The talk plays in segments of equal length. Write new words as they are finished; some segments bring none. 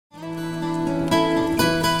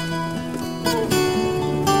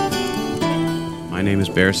is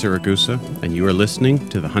Bear Siragusa, and you are listening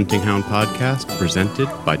to the Hunting Hound podcast presented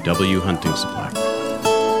by W Hunting Supply.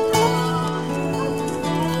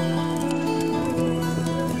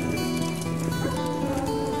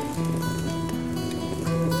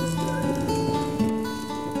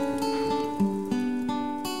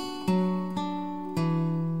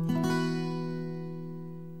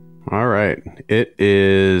 All right. It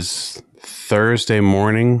is Thursday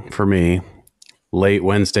morning for me, late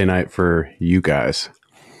Wednesday night for you guys.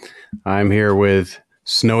 I'm here with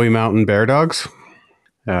Snowy Mountain Bear Dogs,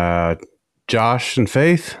 Josh and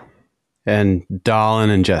Faith, and Dallin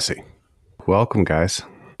and Jessie. Welcome, guys.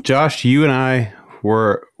 Josh, you and I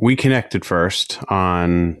we connected first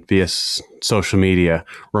via social media.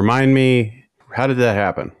 Remind me, how did that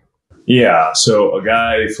happen? Yeah, so a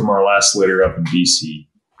guy from our last litter up in BC,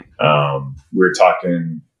 we were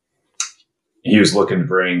talking, he was looking to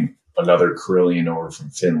bring another Karelian over from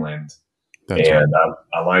Finland. That's and right.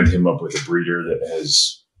 I lined him up with a breeder that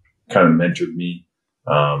has kind of mentored me.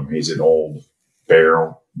 He's an old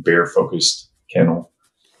bear-focused kennel.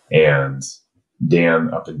 And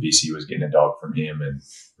Dan up in BC was getting a dog from him, and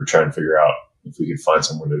we're trying to figure out if we could find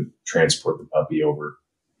someone to transport the puppy over.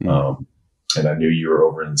 And I knew you were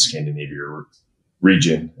over in the Scandinavia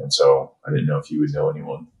region, and so I didn't know if you would know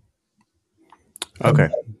anyone. Okay,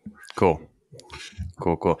 cool.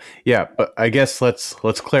 Yeah, but I guess let's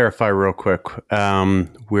clarify real quick.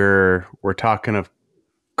 We're talking of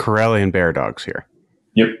Karelian Bear Dogs here.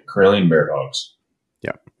 Yep, Karelian Bear Dogs.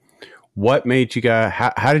 Yep. What made you guys?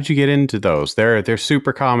 How did you get into those? They're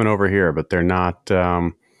super common over here, but they're not.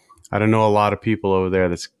 I don't know a lot of people over there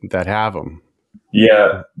that have them.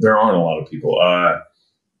 Yeah, there aren't a lot of people.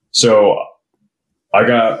 So I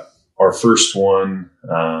got our first one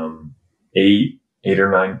 8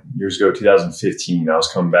 or 9 years ago, 2015. I was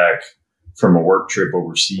coming back from a work trip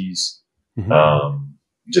overseas. Mm-hmm.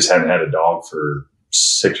 Just hadn't had a dog for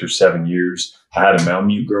 6 or 7 years. I had a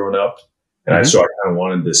Malamute growing up, and so I kind of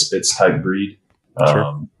wanted the Spitz type breed.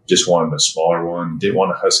 Sure. Just wanted a smaller one. Didn't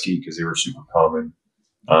want a Husky because they were super common.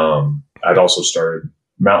 I'd also started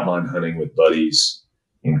mountain lion hunting with buddies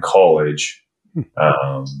in college.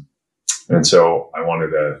 And so I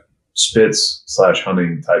wanted a Spitz /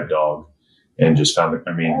 hunting type dog, and just found it.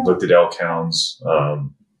 I mean, looked at elk hounds,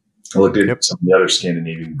 looked at some of the other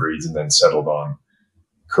Scandinavian breeds, and then settled on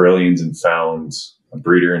Karelians, and found a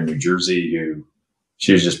breeder in New Jersey who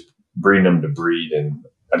she was just breeding them to breed. And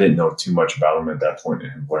I didn't know too much about them at that point,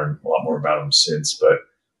 and have learned a lot more about them since.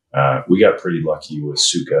 But we got pretty lucky with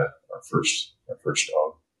Suka, our first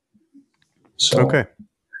dog. So, okay.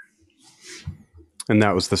 And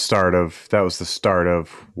that was the start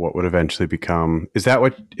of what would eventually become. Is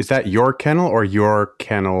that your kennel or your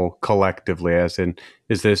kennel collectively? As in,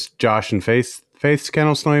 is this Josh and Faith's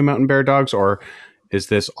kennel, Snowy Mountain Bear Dogs, or is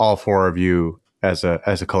this all four of you as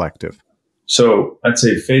a collective? So I'd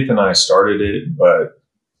say Faith and I started it, but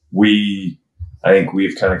I think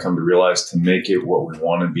we've kind of come to realize to make it what we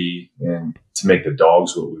want to be, and to make the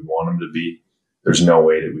dogs what we want them to be, there's no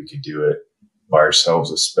way that we could do it by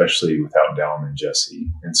ourselves, especially without Dallin and Jessie.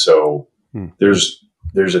 And so there's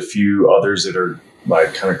a few others that are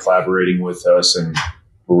like kind of collaborating with us, and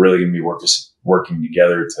we're really going to be working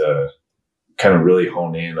together to kind of really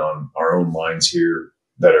hone in on our own lines here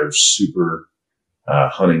that are super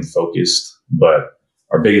hunting focused. But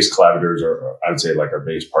our biggest collaborators I would say, like our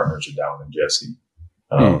biggest partners are Dallin and Jessie.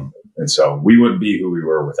 And so we wouldn't be who we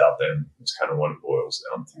were without them. It's kind of what it boils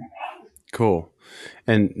down to. Cool.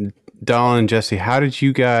 And Dallin and Jessie, how did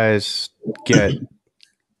you guys get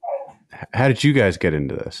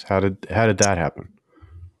into this? How did that happen?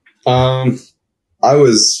 I'm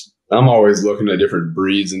always looking at different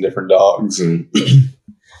breeds and different dogs, and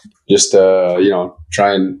just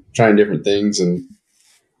trying different things. And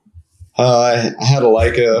I had a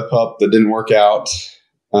Leica pup that didn't work out,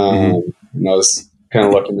 and I was kind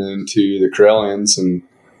of looking into the Karelians, and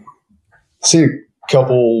seen a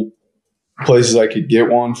couple places I could get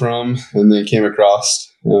one from, and then came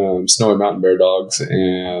across Snowy Mountain Bear Dogs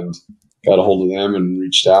and got a hold of them and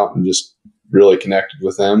reached out and just really connected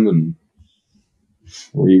with them, and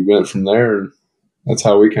we went from there. And that's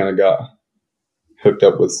how we kind of got hooked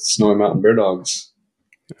up with Snowy Mountain Bear Dogs.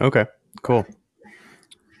 Okay, cool.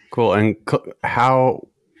 And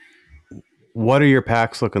what are your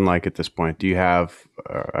packs looking like at this point? Do you have,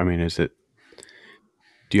 do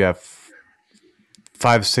you have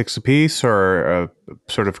 5, 6 apiece, or a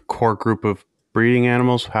sort of core group of breeding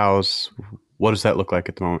animals? What does that look like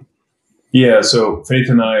at the moment? Yeah, so Faith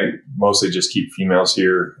and I mostly just keep females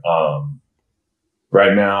here.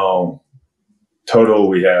 Right now, total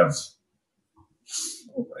we have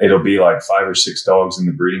it'll be like 5 or 6 dogs in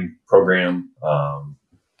the breeding program.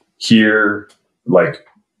 Here, like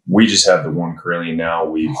we just have the one Karelian now.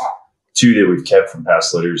 We've 2 that we've kept from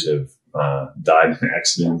past litters have died in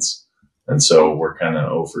accidents, and so we're kind of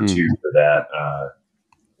 0 for 2 for that.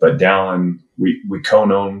 But Dallin, we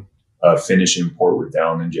co-own a Finnish import with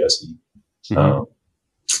Dallin and Jessie.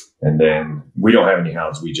 And then we don't have any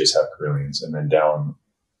hounds. We just have Karelians. And then Dallin,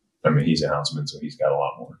 I mean, he's a houndsman, so he's got a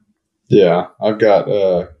lot more. Yeah, I've got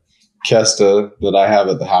Kesta that I have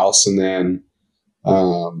at the house, and then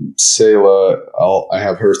Selah, I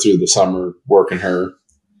have her through the summer, working her.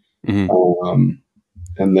 And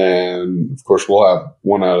then, of course, we'll have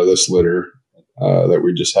one out of this litter that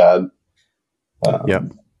we just had.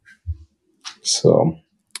 So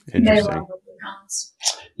interesting.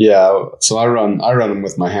 Yeah, so I run them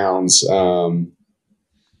with my hounds. I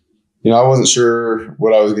wasn't sure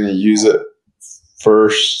what I was going to use it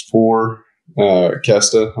first for.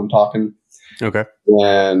 Kesta, I'm talking. Okay.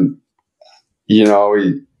 And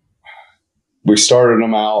we started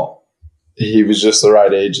him out. He was just the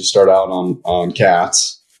right age to start out on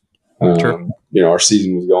cats. Sure. Our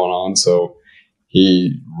season was going on, so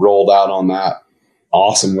he rolled out on that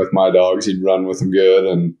awesome with my dogs. He'd run with them good,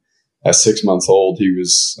 and at 6 months old, he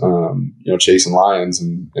was chasing lions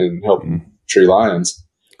and helping tree lions.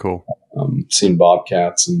 Cool. Seen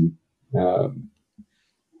bobcats, and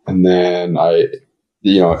then I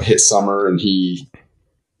hit summer, and he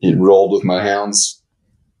rolled with my hounds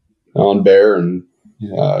on bear, and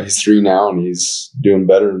he's 3 now, and he's doing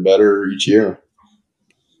better and better each year.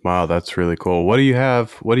 Wow, that's really cool. What do you have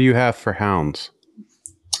for hounds?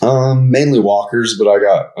 Mainly walkers, but I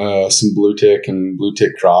got some blue tick and blue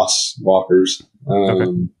tick cross walkers.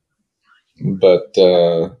 Okay. But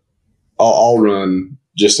I'll run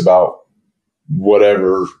just about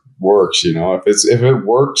whatever works. If it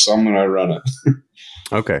works, I'm gonna run it.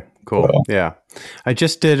 Okay, cool. Well, yeah, I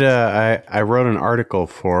just did. I wrote an article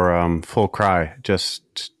for Full Cry just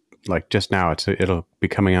now. It'll be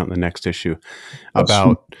coming out in the next issue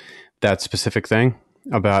about that specific thing,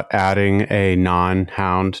 about adding a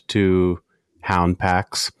non-hound to hound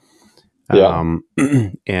packs. And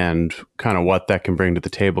kind of what that can bring to the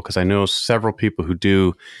table, because I know several people who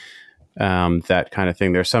do that kind of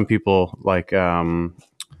thing. There's some people like Alex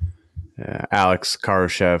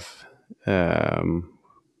Karushev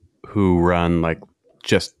who run like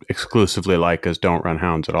just exclusively Lycas, don't run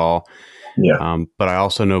hounds at all. Yeah. But I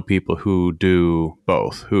also know people who do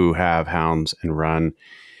both, who have hounds and run,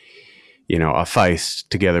 a Feist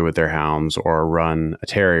together with their hounds, or run a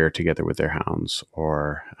terrier together with their hounds.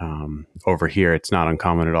 Or over here, it's not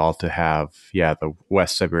uncommon at all to have, the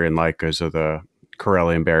West Siberian Lycas, or the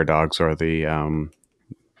Karelian Bear Dogs, or the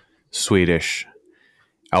Swedish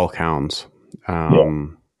elk hounds,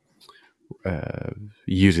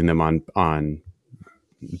 using them on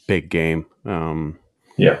big game.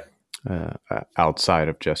 Outside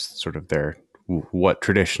of just sort of what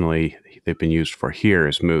traditionally they've been used for here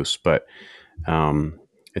is moose, but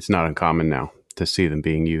it's not uncommon now to see them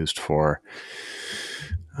being used for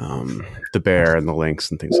the bear and the lynx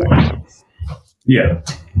and things like that. Yeah,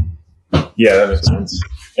 that makes sense.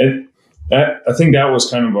 And I think that was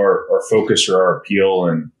kind of our focus or our appeal,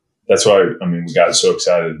 and that's why we got so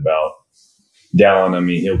excited about Dallin.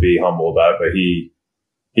 He'll be humble about it, but he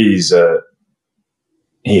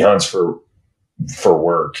hunts for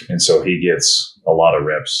work, and so he gets a lot of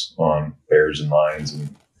reps on bears and lions and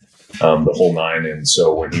the whole nine. And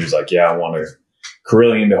so when he was like, I want a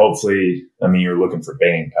Karelian to hopefully, you're looking for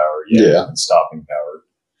baying power, and stopping power.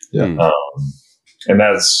 And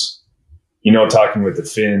that's, talking with the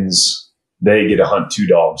Finns, they get to hunt 2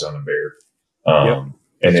 dogs on a bear.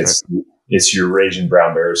 And it's your Eurasian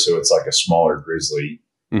brown bear, so it's like a smaller grizzly.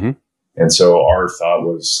 Mm-hmm. And so our thought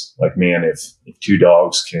was like, man, if 2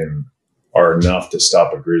 dogs are enough to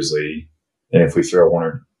stop a grizzly, and if we throw 1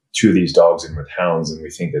 or 2 of these dogs in with hounds, and we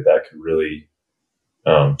think that could really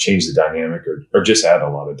change the dynamic, or just add a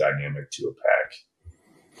lot of dynamic to a pack.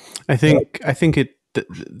 I think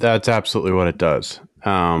that's absolutely what it does.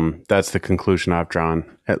 That's the conclusion I've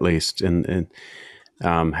drawn, at least in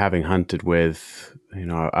having hunted with.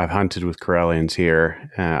 I've hunted with Karelians here.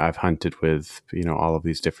 I've hunted with, all of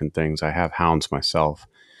these different things. I have hounds myself.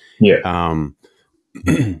 Yeah.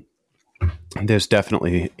 There's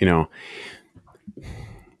definitely,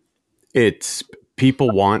 it's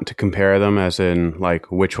people want to compare them, as in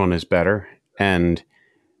like which one is better. And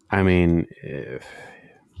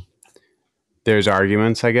there's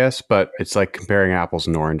arguments, I guess, but it's like comparing apples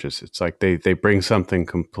and oranges. It's like they bring something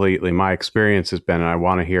completely. My experience has been, and I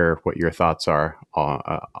want to hear what your thoughts are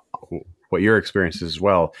what your experience is as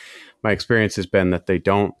well. My experience has been that they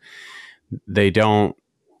don't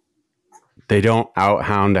out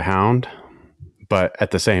hound a hound, but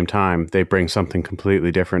at the same time, they bring something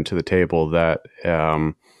completely different to the table that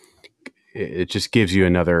it just gives you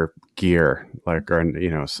another gear, like, or, you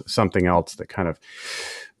know, something else that kind of,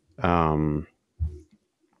 I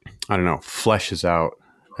don't know, fleshes out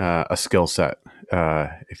a skill set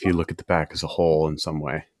if you look at the back as a whole in some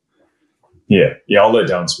way. Yeah. I'll let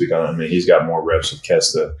Don speak on it. I mean, he's got more reps with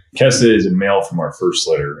Kesta. Kesta is a male from our first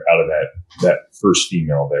litter out of that first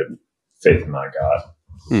female that Faith and I got.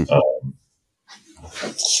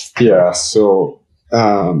 Yeah. So,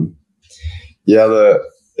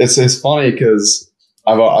 it's funny because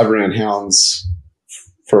I've ran hounds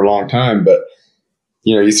for a long time, but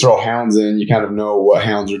you know, you throw hounds in, you kind of know what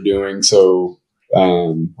hounds are doing. So,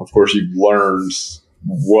 of course, you've learned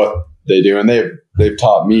what they do, and they've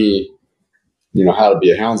taught me, you know, how to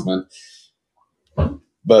be a houndsman.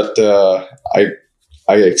 But I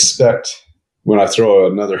expect when I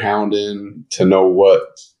throw another hound in to know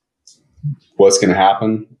what's going to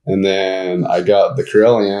happen. And then I got the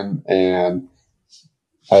Karelian, and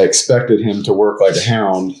I expected him to work like a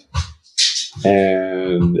hound,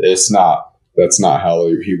 and that's not how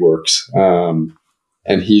he works.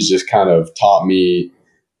 And he's just kind of taught me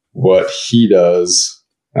what he does.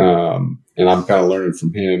 And I'm kind of learning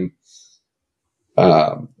from him.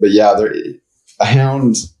 But yeah, a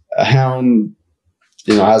hound,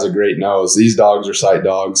 you know, has a great nose. These dogs are sight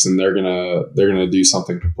dogs, and they're gonna do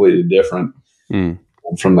something completely different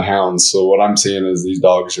from the hounds. So what I'm seeing is these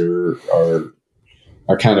dogs are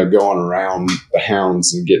kind of going around the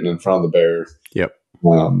hounds and getting in front of the bear. Yep.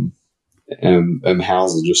 And the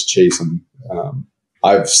hounds will just chase them.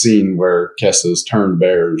 I've seen where Kessa's turned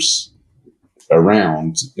bears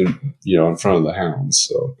around, in front of the hounds.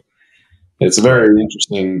 So it's a very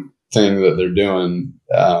interesting thing that they're doing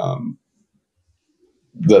that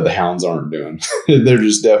the hounds aren't doing. They're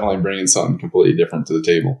just definitely bringing something completely different to the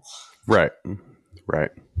table. Right.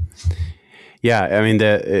 Yeah, I mean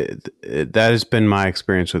that has been my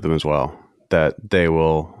experience with them as well. That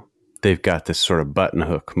they've got this sort of button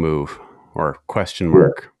hook move or question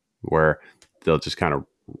mark where they'll just kind of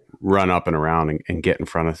run up and around and get in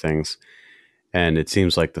front of things. And it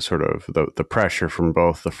seems like the sort of the pressure from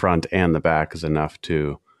both the front and the back is enough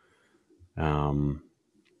to,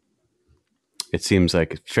 it seems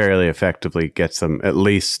like it fairly effectively gets them at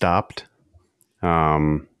least stopped.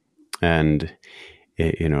 And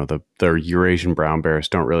you know, the Eurasian brown bears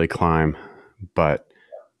don't really climb, but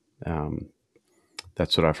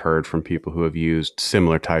that's what I've heard from people who have used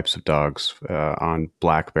similar types of dogs on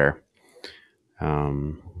black bear.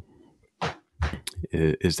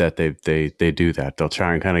 Is that they do that. They'll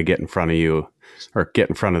try and kind of get in front of you, or get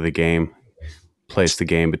in front of the game, place the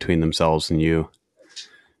game between themselves and you.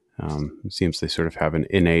 It seems they sort of have an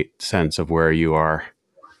innate sense of where you are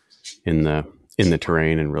in the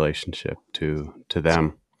terrain in relationship to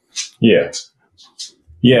them. Yeah.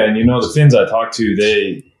 And you know, the Finns I talked to,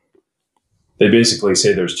 they basically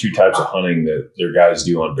say there's two types of hunting that their guys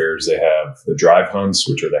do on bears. They have the drive hunts,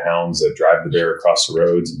 which are the hounds that drive the bear across the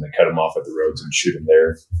roads, and they cut them off at the roads and shoot them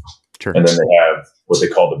there. Sure. And then they have what they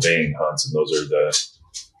call the baying hunts, and those are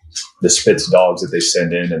the Spitz dogs that they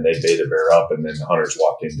send in, and they bait a bear up, and then the hunters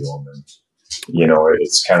walk into them. And, you know,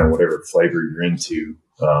 it's kind of whatever flavor you're into.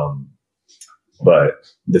 But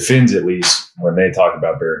the Finns, at least, when they talk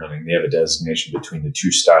about bear hunting, they have a designation between the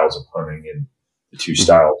two styles of hunting, and the two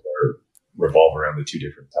styles revolve around the two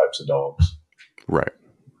different types of dogs. Right.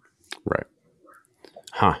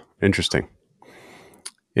 Huh. Interesting.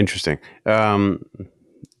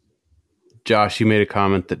 Josh, you made a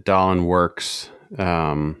comment that Dallin works,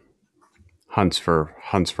 hunts for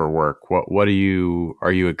work. What are you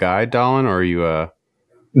a guide, Dallin, or are you a...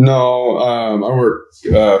 No, I work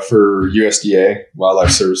for USDA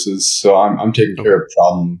Wildlife Services, so I'm taking care of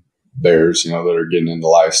problem bears, you know, that are getting into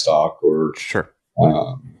livestock or sure,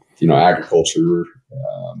 agriculture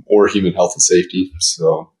or human health and safety.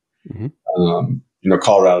 So,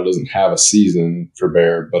 Colorado doesn't have a season for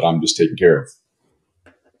bear, but I'm just taking care of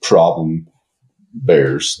problem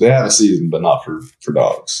bears. They have a season, but not for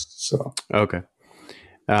dogs. So okay,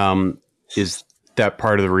 is that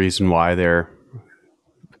part of the reason why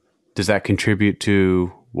does that contribute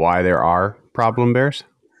to why there are problem bears?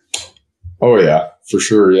 Oh yeah, for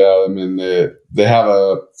sure. Yeah. I mean, they have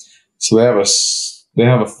a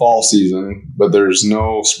fall season, but there's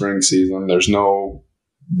no spring season. There's no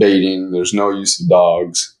baiting. There's no use of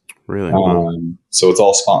dogs. Really? So it's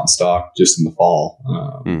all spot and stock just in the fall.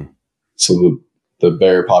 So the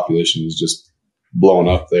bear population is just blowing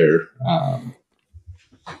up there.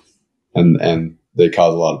 and they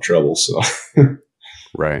cause a lot of trouble. So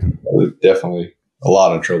Right. definitely a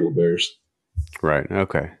lot of trouble bears. Right.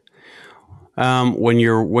 Okay. When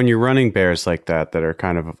you're running bears like that are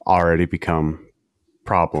kind of already become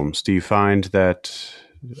problems, do you find that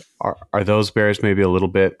are those bears maybe a little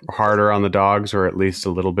bit harder on the dogs, or at least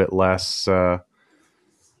a little bit less?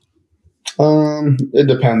 It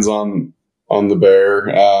depends on the bear.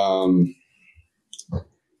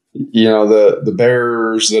 The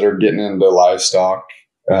bears that are getting into livestock,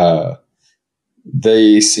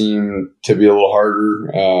 they seem to be a little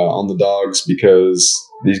harder on the dogs because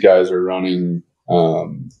these guys are running,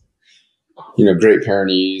 Great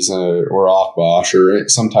Pyrenees or Akbash or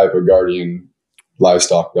some type of guardian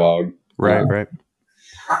livestock dog. Right. Right.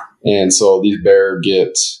 And so these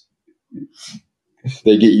bears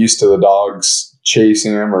they get used to the dogs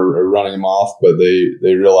chasing them or running them off, but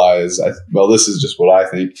they realize, this is just what I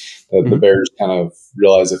think, that the bears kind of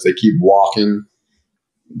realize if they keep walking,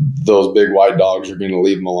 those big white dogs are going to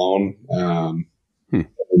leave them alone. And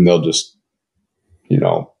they'll just,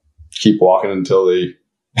 keep walking until they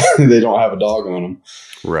don't have a dog on them.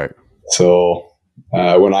 Right. So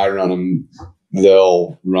when I run them,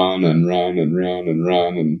 they'll run and run and run and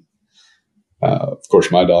run. And of course,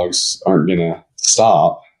 my dogs aren't going to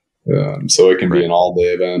stop. So it can be an all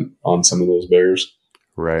day event on some of those bears.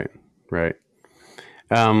 Right. Right.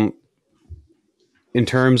 In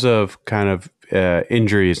terms of kind of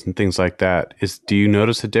injuries and things like that, do you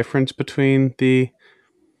notice a difference between the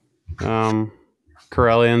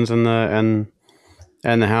Karelians and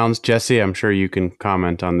the hounds? Jessie, I'm sure you can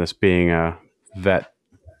comment on this, being a vet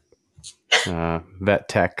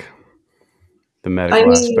tech, the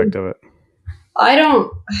medical aspect of it. I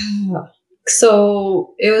don't.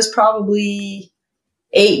 So it was probably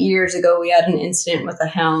 8 years ago. We had an incident with a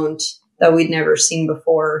hound that we'd never seen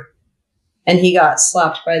before, and he got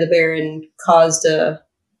slapped by the bear and caused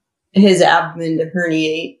his abdomen to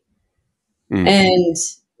herniate. And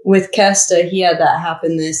with Kesta, he had that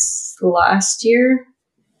happen this last year.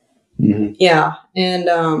 Mm-hmm. Yeah, and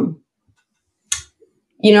I'm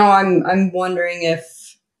wondering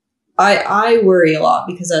if I worry a lot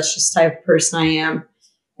because that's just the type of person I am.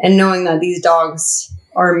 And knowing that these dogs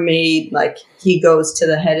are made, like, he goes to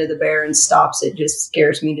the head of the bear and stops it, just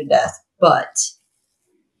scares me to death. But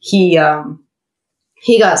he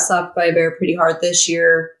got slapped by a bear pretty hard this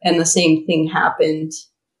year, and the same thing happened.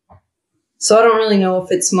 So I don't really know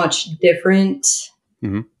if it's much different,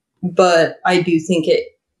 but I do think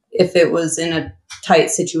if it was in a tight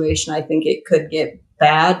situation, I think it could get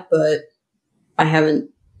bad, but I haven't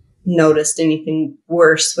noticed anything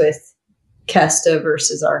worse with Kesta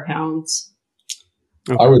versus our hounds.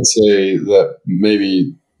 Okay. I would say that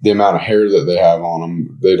maybe the amount of hair that they have on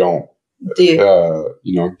them, they don't,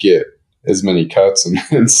 get as many cuts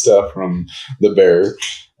and stuff from the bear.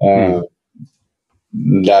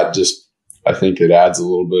 That just, I think it adds a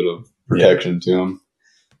little bit of protection to them.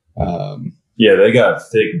 They got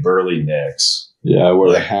thick, burly necks. Yeah,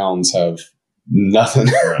 where the hounds have nothing.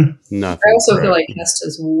 Nothing. I also feel like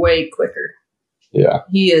Kesta's way quicker. Yeah.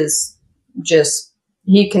 He is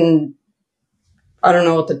he can, I don't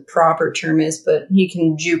know what the proper term is, but he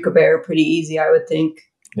can juke a bear pretty easy, I would think.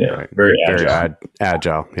 Yeah, very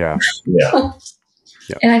agile. Yeah. Yeah.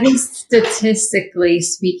 Yep. And I think statistically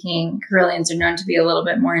speaking, Karelians are known to be a little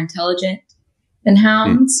bit more intelligent than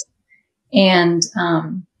hounds and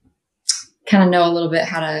kind of know a little bit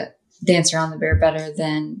how to dance around the bear better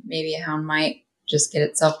than maybe a hound might just get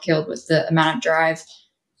itself killed with the amount of drive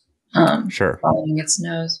following its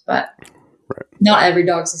nose. But not every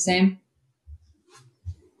dog's the same.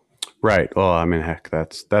 Right. Well, I mean, heck,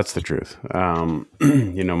 that's the truth. I've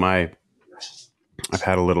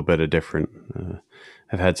had a little bit of different,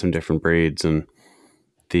 I've had some different breeds, and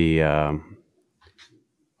the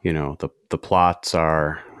plots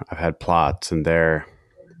I've had plots, and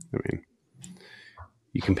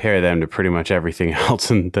you compare them to pretty much everything else,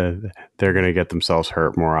 and they're going to get themselves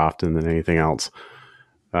hurt more often than anything else.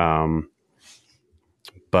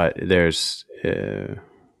 But there's,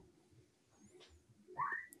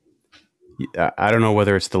 I don't know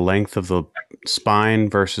whether it's the length of the spine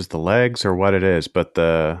versus the legs or what it is, but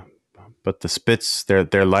the spits,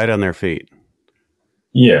 they're light on their feet.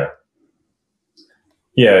 Yeah.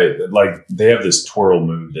 Yeah. Like they have this twirl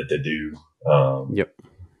move that they do. Yep.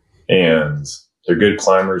 And they're good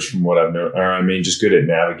climbers from what I've known. Just good at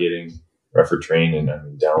navigating rougher terrain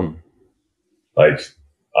and down. Like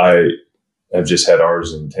I have just had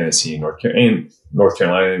ours in Tennessee and North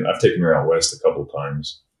Carolina. And I've taken her out west a couple of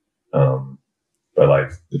times. But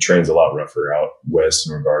like the terrain's a lot rougher out west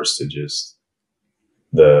in regards to just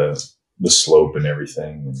the the slope and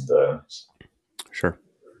everything. And Sure.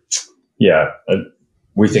 yeah,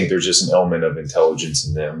 we think there's just an element of intelligence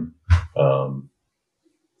in them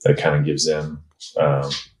that kind of gives them.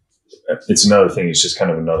 It's another thing. It's just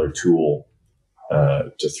kind of another tool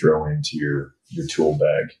to throw into your tool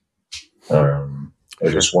bag. Or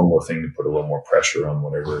just one more thing to put a little more pressure on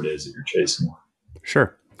whatever it is that you're chasing.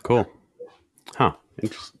 Sure. Cool. Huh.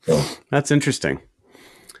 That's interesting.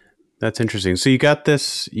 That's interesting. So you got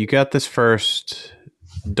this first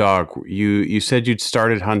dog. You said you'd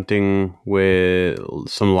started hunting with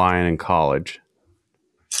some lion in college.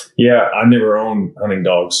 Yeah, I never owned hunting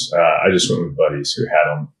dogs. I just went with buddies who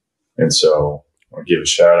had them. And so I'll give a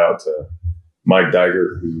shout out to Mike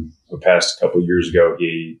Diger, who passed a couple of years ago.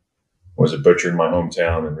 He was a butcher in my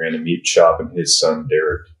hometown and ran a meat shop, and his son,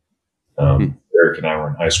 Derek. Derek and I were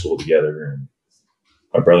in high school together, and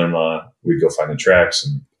my brother-in-law, we'd go find the tracks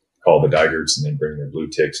and call the Digers, and they'd bring their blue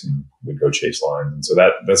ticks, and we'd go chase lions. And so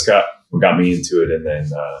that's what got me into it. And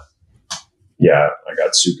then, I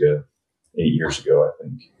got Suka 8 years ago, I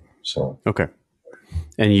think. So okay.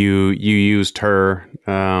 And you used her.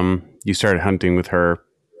 You started hunting with her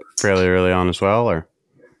fairly early on as well, or?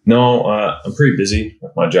 No, I'm pretty busy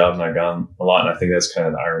with my job, and I've gone a lot. And I think that's kind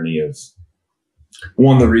of the irony of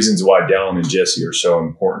one of the reasons why Dallin and Jessie are so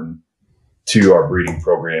important to our breeding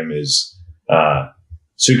program is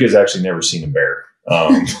Suka's actually never seen a bear,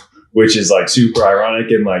 which is like super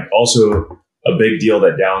ironic and like also a big deal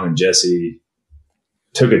that Dallin and Jessie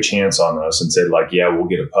took a chance on us and said like, yeah, we'll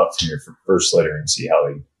get a pup from your first litter and see how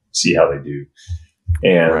they do.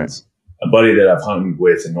 And right. A buddy that I've hunted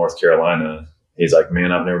with in North Carolina, he's like,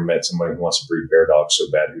 man, I've never met somebody who wants to breed bear dogs so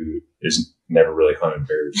bad who is never really hunted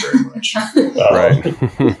bears very much. Right.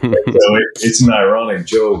 So it's an ironic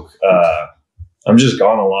joke. I'm just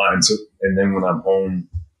gone a lot. And then when I'm home,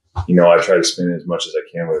 I try to spend as much as I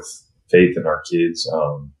can with Faith and our kids.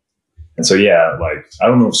 And so, yeah, like, I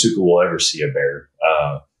don't know if Suka will ever see a bear.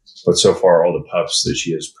 But so far, all the pups that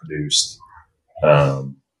she has produced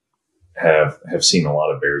have seen a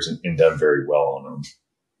lot of bears and done very well on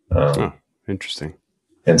them. Interesting.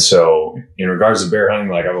 And so in regards to bear hunting,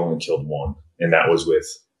 like I've only killed one, and that was with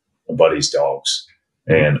a buddy's dogs.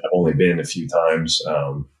 And I've only been a few times.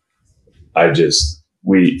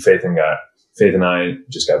 Faith and I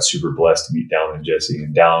just got super blessed to meet Dallin and Jessie,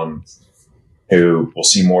 and Dallin, who will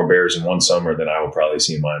see more bears in one summer than I will probably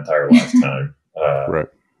see in my entire lifetime. Right.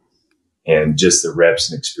 And just the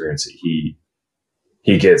reps and experience that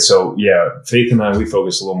he gets. So yeah, Faith and I, we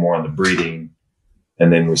focus a little more on the breeding.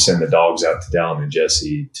 And then we send the dogs out to Dallin and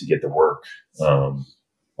Jessie to get the work on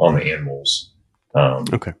the animals.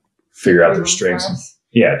 Okay. Figure out their strengths.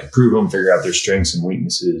 To prove them, figure out their strengths and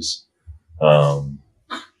weaknesses.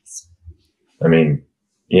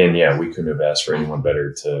 We couldn't have asked for anyone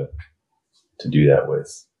better to do that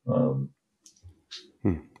with.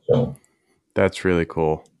 So that's really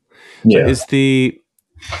cool. Yeah. So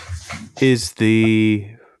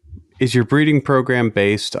is your breeding program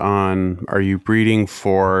based on, are you breeding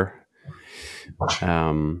for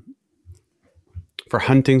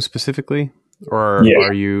hunting specifically, or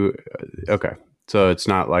are you, okay. So it's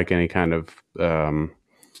not like any kind of, I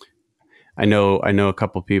know a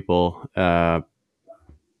couple people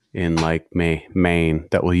in like Maine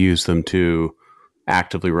that will use them to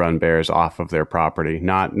actively run bears off of their property,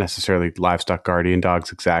 not necessarily livestock guardian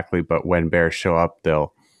dogs exactly, but when bears show up,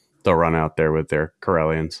 they'll run out there with their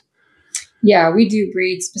Karelians. Yeah, we do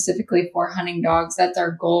breed specifically for hunting dogs. That's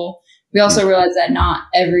our goal. We also realize that not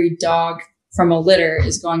every dog from a litter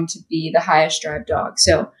is going to be the highest drive dog.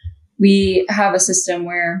 So we have a system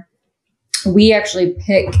where we actually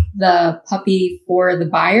pick the puppy for the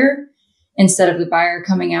buyer instead of the buyer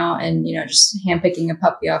coming out and, just handpicking a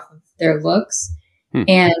puppy off of their looks.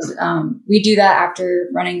 And we do that after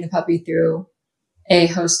running the puppy through a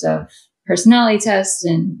host of personality tests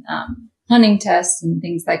and hunting tests and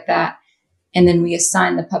things like that. And then we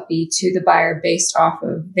assign the puppy to the buyer based off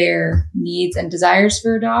of their needs and desires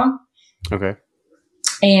for a dog. Okay.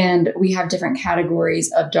 And we have different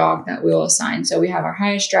categories of dog that we'll assign. So we have our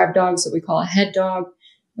highest drive dogs that we call a head dog.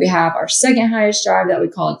 We have our second highest drive that we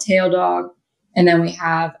call a tail dog. And then we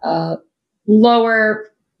have a lower,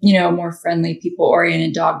 more friendly,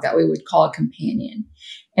 people-oriented dog that we would call a companion.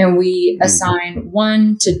 And we assign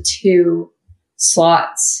 1 to 2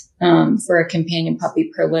 slots for a companion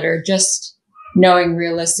puppy per litter, just knowing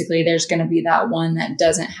realistically there's going to be that one that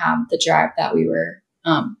doesn't have the drive that we were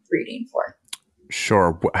breeding for.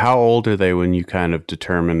 Sure. How old are they when you kind of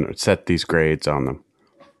set these grades on them?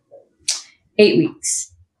 8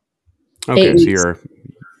 weeks. Okay, 8 weeks.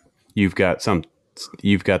 So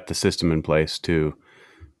you've got the system in place to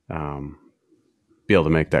be able to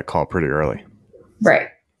make that call pretty early. Right.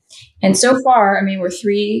 And so far, I mean, we're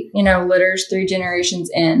 3, litters, 3 generations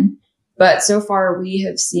in, but so far we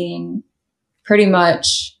have seen pretty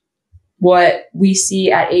much what we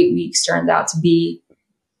see at 8 weeks turns out to be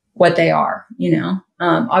what they are,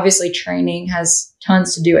 obviously training has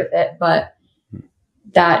tons to do with it, but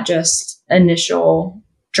that just initial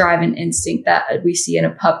drive and instinct that we see in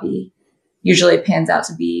a puppy usually pans out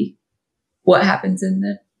to be what happens in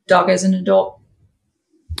the dog as an adult.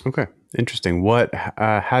 Okay. Interesting.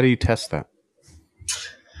 How do you test that?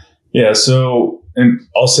 Yeah. So, and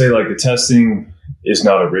I'll say like the testing is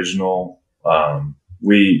not original.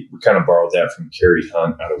 We kind of borrowed that from Carrie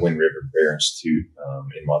Hunt out of Wind River Bear Institute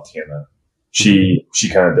in Montana. She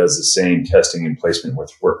kind of does the same testing and placement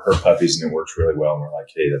with her puppies, and it works really well. And we're like,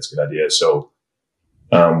 hey, that's a good idea. So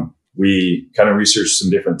we kind of researched some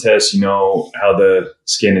different tests. How the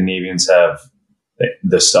Scandinavians have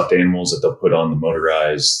the stuffed animals that they'll put on the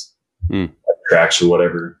motorized tracks or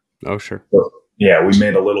whatever. Oh, sure. So, yeah, we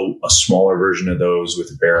made a smaller version of those with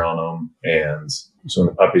a bear on them. And so when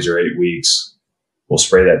the puppies are 8 weeks, we'll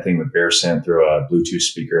spray that thing with bear scent, throw a Bluetooth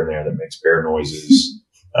speaker in there that makes bear noises.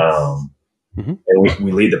 And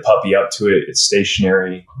we lead the puppy up to it. It's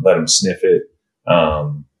stationary, let them sniff it.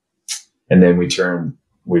 And then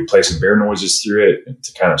we play some bear noises through it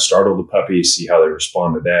to kind of startle the puppy, see how they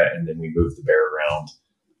respond to that. And then we move the bear around.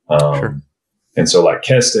 Sure. And so like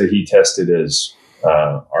Kesta, he tested as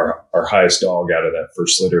our highest dog out of that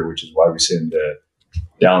first litter, which is why we send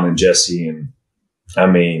Dallin and Jessie. And I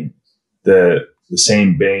mean, the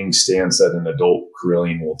same bang stance that an adult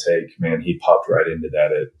Karelian will take, man, he popped right into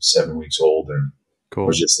that at 7 weeks old and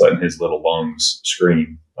was just letting his little lungs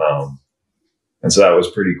scream. And so that was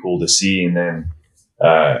pretty cool to see. And then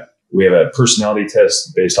we have a personality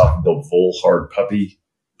test based off of the Volhard puppy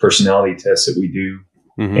personality test that we do.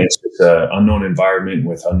 And it's just an unknown environment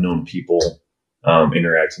with unknown people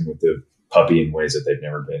interacting with the puppy in ways that they've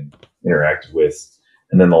never been interacted with.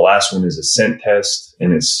 And then the last one is a scent test,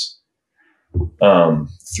 and it's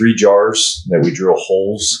 3 jars that we drill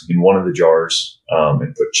holes in one of the jars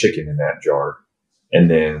and put chicken in that jar.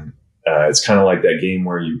 And then it's kind of like that game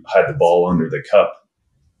where you hide the ball under the cup,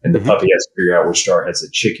 and the puppy has to figure out which jar has the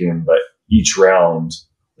chicken. But each round,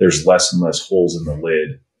 there's less and less holes in the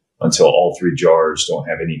lid until all 3 jars don't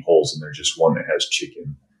have any holes, and there's just one that has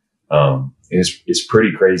chicken. It's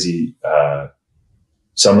pretty crazy.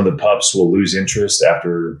 Some of the pups will lose interest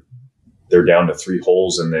after they're down to 3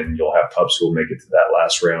 holes, and then you'll have pups who will make it to that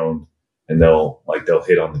last round, and they'll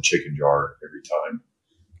hit on the chicken jar every time.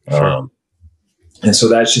 Sure. And so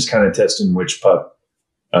that's just kind of testing which pup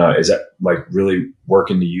is that like really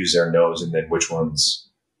working to use their nose, and then which ones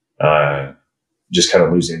just kind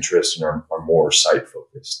of lose interest and are more sight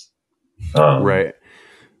focused. Right.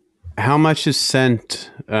 How much is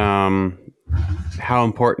scent? How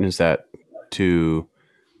important is that to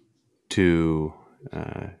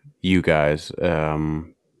you guys?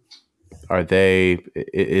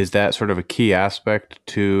 Is that sort of a key aspect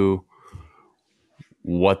to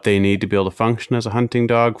what they need to be able to function as a hunting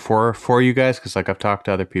dog for you guys? Because like I've talked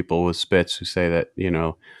to other people with spits who say that,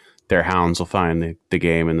 their hounds will find the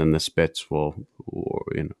game, and then the spits will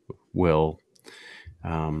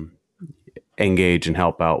engage and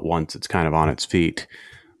help out once it's kind of on its feet,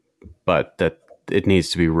 but that it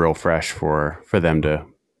needs to be real fresh for them to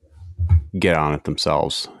get on it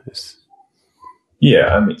themselves.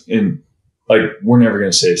 Yeah. I mean, and like, we're never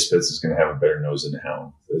going to say Spitz is going to have a better nose than a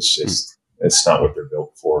Hound. It's just, it's not what they're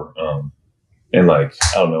built for. And like,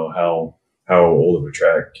 I don't know how old of a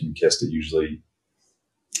track can Kesta usually,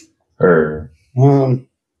 or,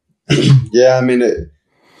 yeah, I mean,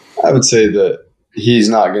 I would say that he's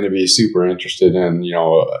not going to be super interested in,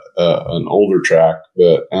 an older track,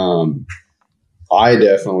 but I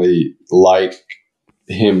definitely like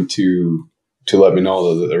him to let me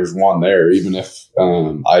know that there's one there, even if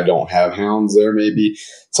I don't have hounds there. Maybe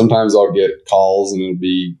sometimes I'll get calls and it'll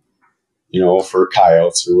be, for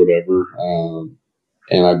coyotes or whatever,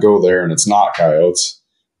 and I go there and it's not coyotes.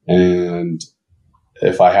 And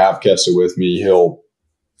if I have Kesta with me, he'll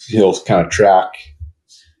kind of track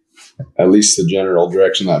at least the general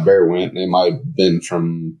direction that bear went. And it might have been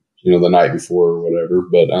from, the night before or whatever,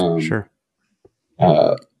 but sure.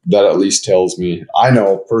 That at least tells me, I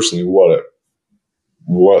know personally what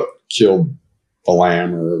killed the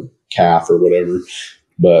lamb or calf or whatever,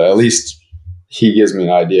 but at least he gives me an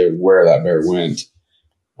idea of where that bear went.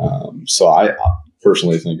 So I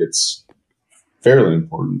personally think it's fairly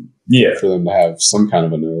important for them to have some kind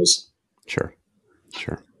of a nose. Sure.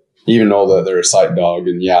 Even though that they're a sight dog,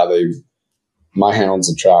 and my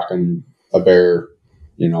hounds are tracking a bear,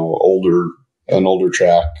 an older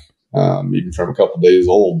track, even from a couple days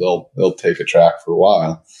old, they'll take a track for a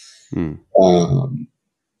while.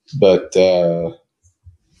 But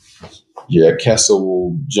Kessel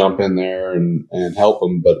will jump in there and help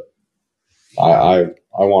them, but I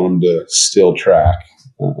want them to still track.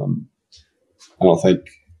 I don't think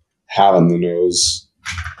having the nose,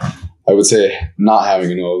 I would say not having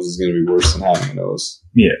a nose is going to be worse than having a nose.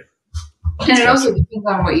 Yeah. And it also depends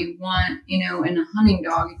on what you want, in a hunting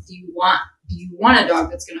dog. Do you want a dog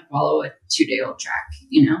that's going to follow a 2-day-old track?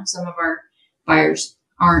 Some of our buyers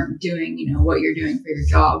aren't doing, what you're doing for your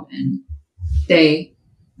job, and the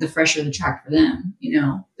fresher the track for them,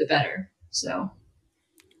 the better. So.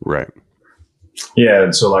 Right. Yeah.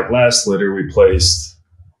 And so like last litter, we placed,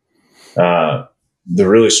 the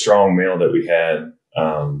really strong male that we had.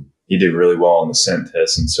 He did really well on the scent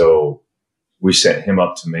test. And so we sent him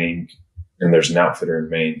up to Maine, and there's an outfitter in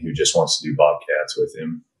Maine who just wants to do bobcats with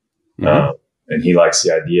him. And he likes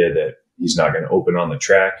the idea that he's not going to open on the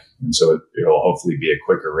track. And so it'll hopefully be a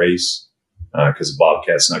quicker race, because the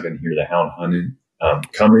bobcat's not going to hear the hound hunting,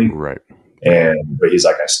 coming. Right. But he's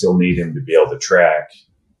like, I still need him to be able to track.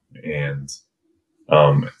 And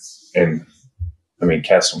I mean,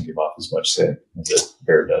 cats don't give off as much scent as a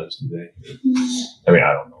bear does, do they? I mean,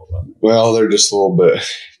 I don't know about that. Well, they're just a little bit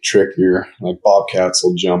trickier. Like bobcats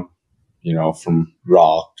will jump, from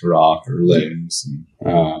rock to rock or limbs.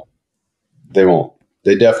 And, they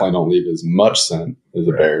definitely don't leave as much scent as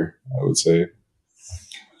a bear, I would say.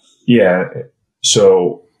 Yeah.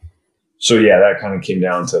 So that kind of came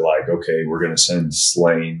down to like, okay, we're going to send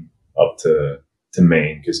Slane up to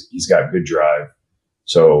Maine because he's got good drive.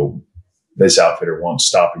 So this outfitter wants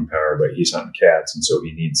stopping power, but he's hunting cats. And so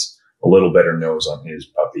he needs a little better nose on his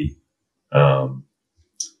puppy. And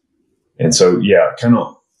so, yeah, kind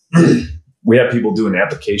of, we have people do an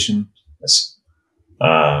application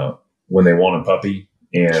when they want a puppy.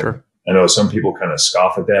 And sure. I know some people kind of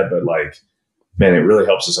scoff at that, but like, man, it really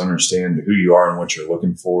helps us understand who you are and what you're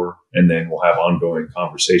looking for. And then we'll have ongoing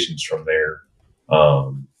conversations from there.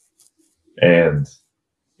 And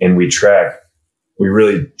we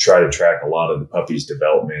really try to track a lot of the puppy's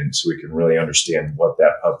development so we can really understand what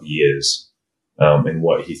that puppy is, and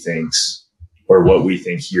what he thinks or what we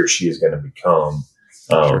think he or she is going to become.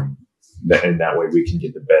 Sure. And that way we can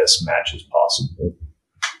get the best matches possible.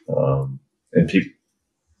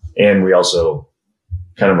 And we also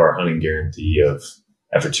kind of our hunting guarantee of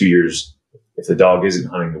after 2 years, if the dog isn't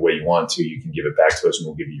hunting the way you want to, you can give it back to us and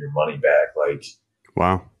we'll give you your money back. Like,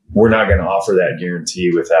 wow, we're not going to offer that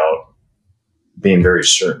guarantee without being very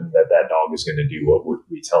certain that dog is going to do what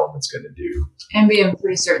we tell them it's going to do. And being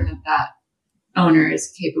pretty certain that owner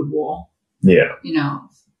is capable,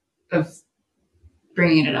 of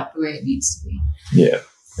bringing it up the way it needs to be. Yeah.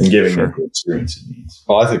 And giving them the experience it needs.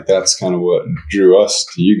 Well, I think that's kind of what drew us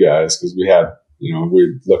to you guys, because we had,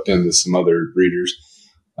 we looked into some other breeders.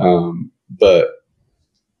 But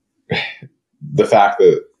the fact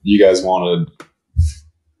that you guys wanted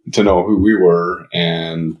to know who we were,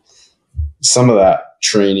 and some of that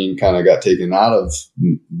training kind of got taken out of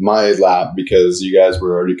my lap because you guys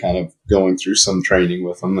were already kind of going through some training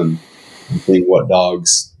with them and seeing what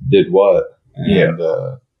dogs did what. And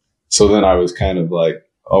so then I was kind of like,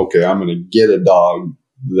 okay, I'm going to get a dog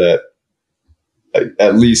that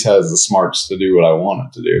at least has the smarts to do what I want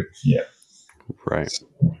it to do. Yeah. Right.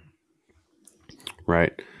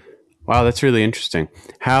 Right. Wow, that's really interesting.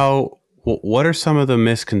 What are some of the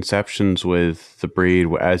misconceptions with the breed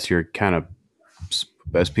as you're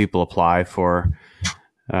as people apply for,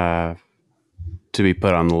 to be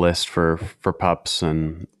put on the list for pups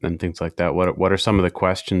and things like that? What are some of the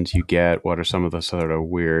questions you get? What are some of the sort of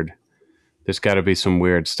weird? There's got to be some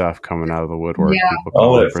weird stuff coming out of the woodwork. Yeah. People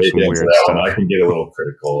calling for some weird stuff. I can get a little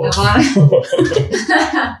critical.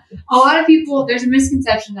 A lot of people, there's a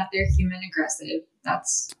misconception that they're human aggressive.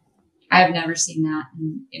 I've never seen that.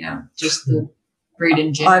 And, just the breed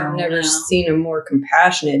in general. I've never seen a more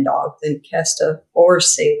compassionate dog than Kesta or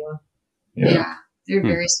Selah. Yeah. They're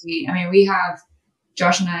very sweet. I mean,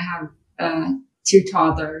 Josh and I have 2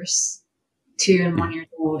 toddlers, 2 and 1 years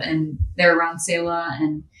old, and they're around Selah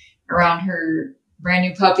and around her brand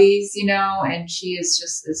new puppies, and she is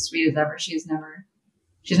just as sweet as ever. She's never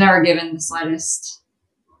given the slightest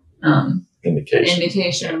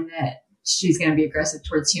indication that she's going to be aggressive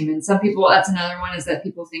towards humans. Some people, that's another one, is that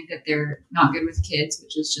people think that they're not good with kids,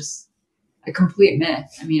 which is just a complete myth.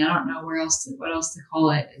 I mean, I don't know what else to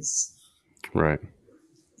call it. Is right.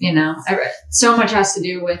 So much has to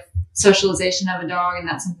do with socialization of a dog, and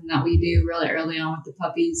that's something that we do really early on with the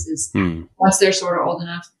puppies is once they're sort of old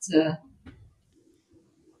enough to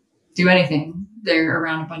do anything, they're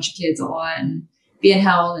around a bunch of kids a lot and being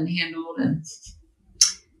held and handled and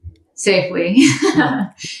safely.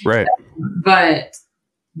 Right. But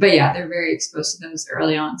yeah, they're very exposed to those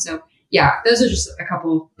early on. So yeah, those are just a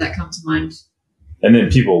couple that come to mind. And then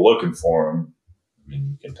people looking for them. I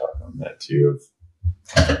mean, you can talk on that too.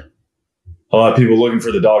 Of a lot of people looking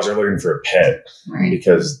for the dogs are looking for a pet, Right.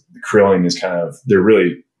 because the Karelian is they're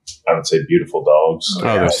really, I would say, beautiful dogs.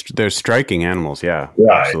 Oh, they're striking animals. Yeah,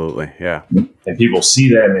 Right. absolutely. Yeah. And people see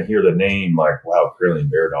that and they hear the name like, wow,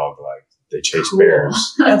 Karelian Bear Dog, like they chase Cool.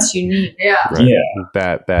 bears. That's unique. Yeah. Right. Yeah.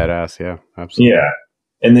 Badass. Yeah, absolutely. Yeah.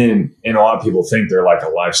 And a lot of people think they're like a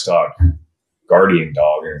livestock guardian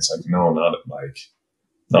dog. And it's like, no, not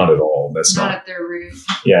at all. That's Not not, at their root.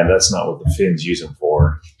 yeah, that's not what the Finns use them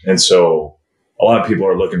for. And so a lot of people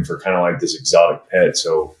are looking for kind of like this exotic pet.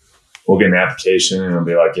 So we'll get an application and I'll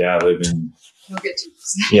be like, yeah, I live in, We'll get to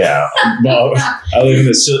yeah, no, I live in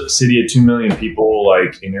a city of 2 million people,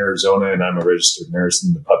 like in Arizona, and I'm a registered nurse,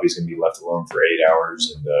 and the puppy's going to be left alone for 8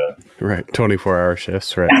 hours. And Right. 24-hour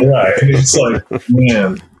shifts. Right. right, and it's like,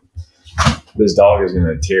 man, this dog is going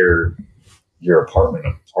to tear your apartment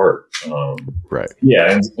apart. Right.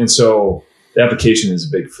 Yeah, and so the application is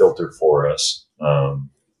a big filter for us,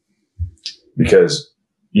 because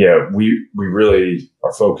yeah, we really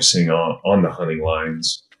are focusing on the hunting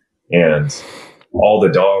lines, and all the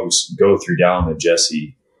dogs go through Dallin and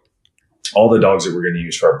Jessie. All the dogs that we're going to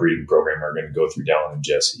use for our breeding program are going to go through Dallin and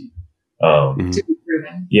Jessie. Mhm. to be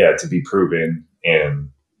proven. Yeah, to be proven,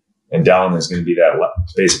 and Dallin is going to be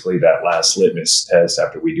basically that last litmus test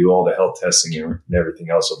after we do all the health testing and everything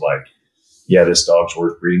else of like, yeah, this dog's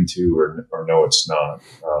worth breeding to, or no, it's not.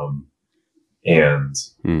 And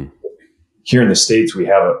here in the States, we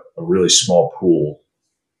have a really small pool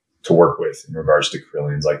to work with in regards to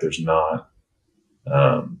Karelians. Like there's not,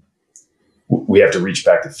 we have to reach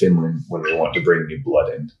back to Finland when we want to bring new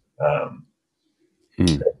blood in.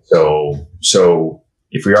 So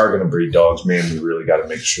if we are going to breed dogs, man, we really got to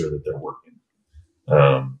make sure that they're working.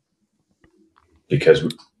 Because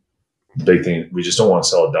the big thing, we just don't want to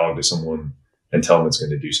sell a dog to someone and tell them it's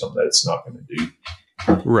going to do something that it's not going to do.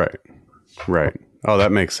 Right. Right. Oh,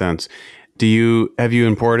 that makes sense. Have you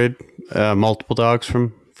imported multiple dogs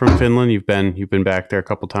from Finland? You've been back there a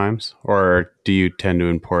couple times, or do you tend to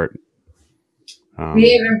import?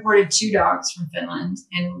 We have imported 2 dogs from Finland,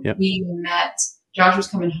 and Yep. Josh was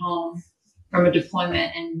coming home from a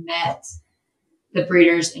deployment and met the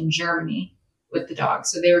breeders in Germany with the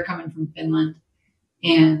dogs. So they were coming from Finland,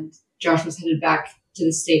 and Josh was headed back to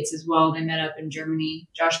the States as well. They met up in Germany.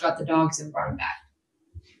 Josh got the dogs and brought them back.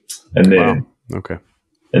 And then, Okay.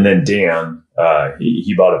 And then Dan,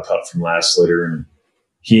 he bought a pup from last litter, and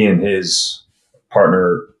he and his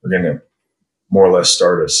partner are going to more or less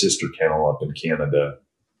start a sister kennel up in Canada,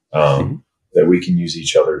 that we can use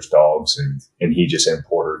each other's dogs. And he just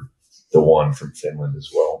imported the one from Finland as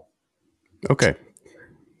well. Okay.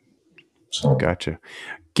 So Gotcha.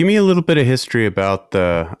 Give me a little bit of history about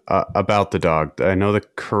the dog. I know the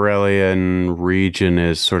Karelian region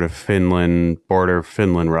is sort of border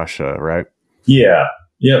Finland, Russia, right? yeah.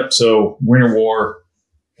 Yep. So Winter War,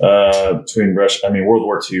 between World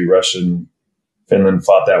War II, Russia and Finland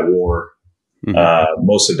fought that war.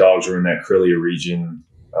 Most of the dogs were in that Karelia region.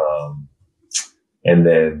 And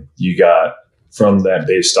then you got, from that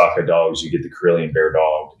base stock of dogs, you get the Karelian Bear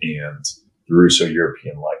Dog and the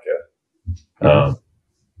Russo-European Leica.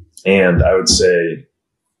 And I would say,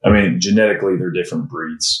 genetically, they're different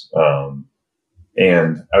breeds.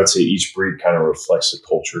 And I would say each breed kind of reflects the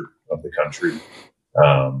culture of the country.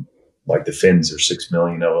 Like the Finns, there's 6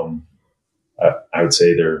 million of them. I would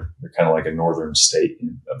say they're kind of like a northern state.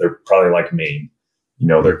 They're probably like Maine.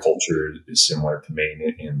 Their culture is similar to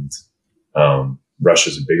Maine, and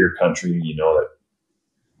Russia's a bigger country, that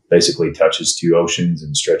basically touches 2 oceans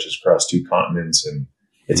and stretches across 2 continents, and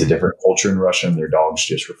it's a different culture in Russia, and their dogs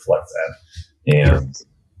just reflect that. And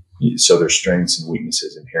so there's strengths and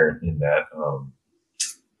weaknesses inherent in that.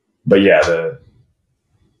 But yeah,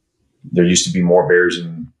 there used to be more bears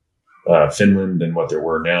in Finland than what there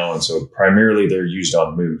were now, and so primarily they're used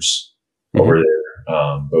on moose over there.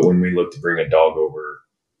 But when we look to bring a dog over,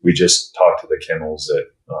 we just talk to the kennels that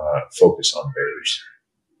focus on bears,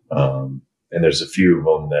 and there's a few of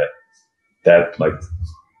them that like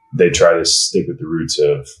they try to stick with the roots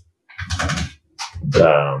of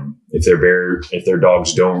if their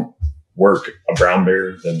dogs don't work a brown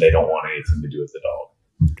bear, then they don't want anything to do with the dog,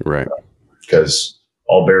 Right. Because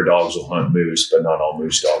all bear dogs will hunt moose, but not all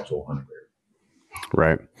moose dogs will hunt a bear.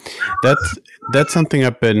 Right. That's something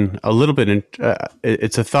I've been a little bit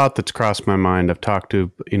it's a thought that's crossed my mind. I've talked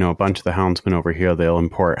to, a bunch of the houndsmen over here. They'll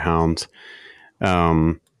import hounds.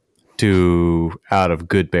 out of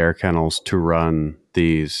good bear kennels to run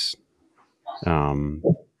these,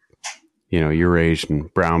 Eurasian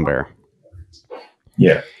brown bear.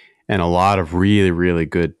 Yeah. And a lot of really, really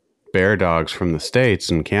good bear dogs from the States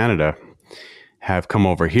and Canada have come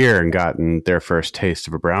over here and gotten their first taste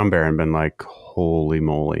of a brown bear and been like, holy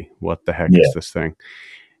moly, what the heck is this thing?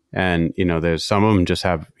 And, there's some of them just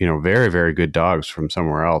have, very, very good dogs from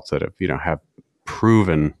somewhere else that have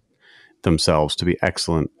proven themselves to be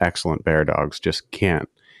excellent bear dogs, just have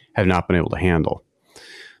not been able to handle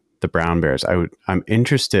the brown bears. I'm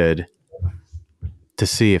interested to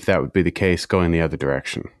see if that would be the case going the other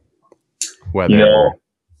direction, whether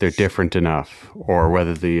they're different enough or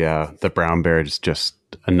whether the brown bear is just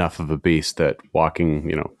enough of a beast that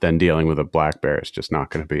walking, then dealing with a black bear is just not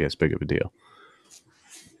going to be as big of a deal.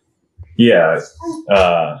 Yeah.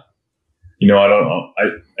 I don't know.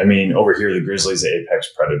 I mean, over here, the grizzly's the apex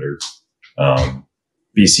predator.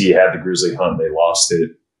 BC had the grizzly hunt. They lost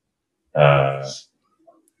it.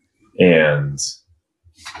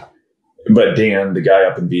 But Dan, the guy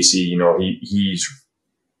up in BC,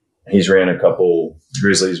 he's ran a couple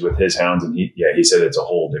grizzlies with his hounds, and he said it's a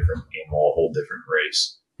whole different animal, a whole different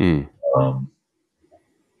race. And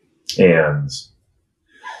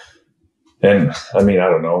I mean, I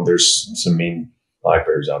don't know. There's some mean black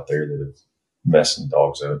bears out there that have messing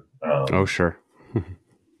dogs up. Oh, sure.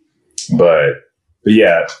 But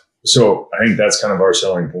yeah, so I think that's kind of our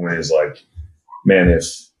selling point is like, man,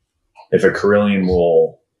 if a Karelian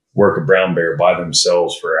will work a brown bear by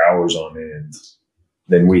themselves for hours on end,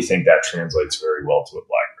 then we think that translates very well to a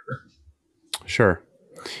black bear. Sure.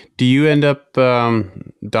 Do you end up,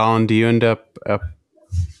 Dallin,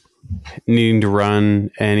 needing to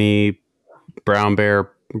run any brown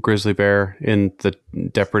bear, grizzly bear in the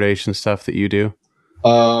depredation stuff that you do?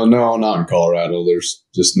 No, not in Colorado. There's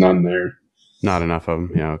just none there. Not enough of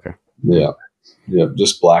them. Yeah. Okay. Yeah.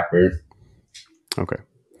 Just black bear. Okay.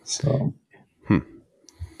 So.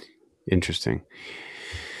 Interesting.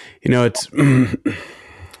 It's,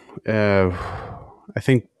 I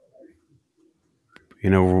think,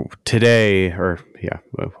 today I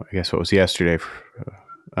guess what was yesterday,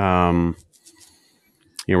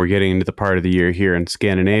 we're getting into the part of the year here in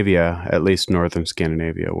Scandinavia, at least northern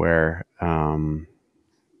Scandinavia, where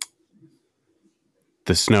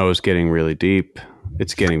the snow is getting really deep.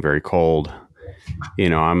 It's getting very cold.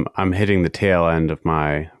 I'm hitting the tail end of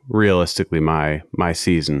my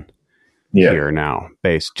season here now,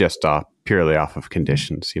 based just purely off of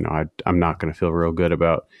conditions. I'm not going to feel real good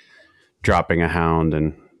about dropping a hound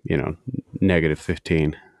and negative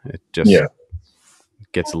 15. It just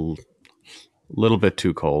gets a little bit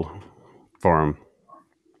too cold for him.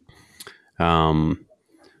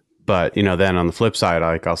 But then on the flip side,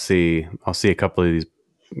 I'll see a couple of these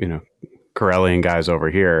Karelian guys over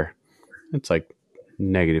here. It's like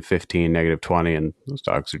negative 15, negative 20, and those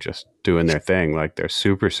dogs are just doing their thing. Like they're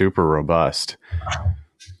super, super robust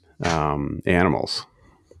animals.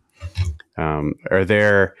 Are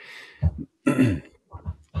there,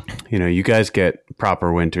 you guys get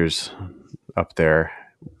proper winters up there.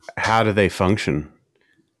 How do they function?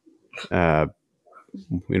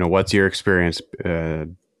 What's your experience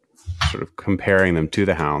sort of comparing them to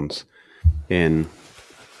the hounds in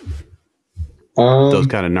those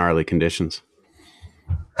kind of gnarly conditions?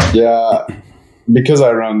 Yeah, because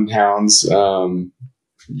I run hounds, I'm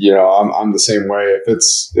the same way.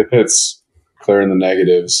 If it's clear in the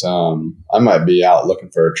negatives, I might be out looking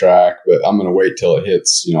for a track, but I'm going to wait till it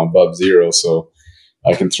hits, above zero, so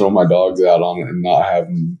I can throw my dogs out on it and not have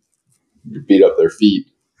them beat up their feet.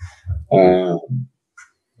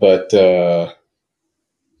 But I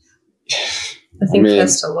think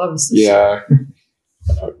Kesta loves this. Yeah.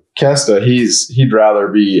 Kesta, he'd rather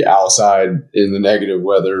be outside in the negative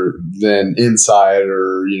weather than inside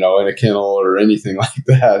or, in a kennel or anything like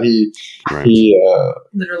that. He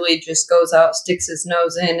literally just goes out, sticks his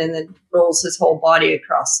nose in, and then rolls his whole body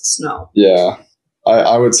across the snow. Yeah.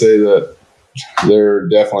 I would say that they're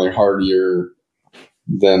definitely hardier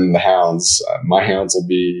than the hounds. My hounds will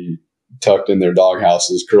be tucked in their dog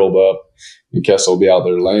houses, curled up, and Kesta will be out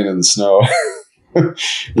there laying in the snow.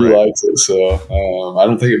 He likes it, so I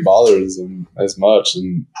don't think it bothers them as much,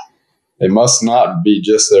 and it must not be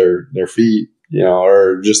just their feet,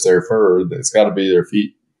 or just their fur. It's got to be their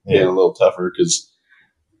feet being a little tougher because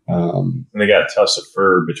and they got tufts of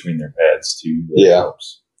fur between their pads too.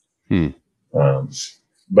 Helps.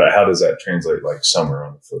 But how does that translate like summer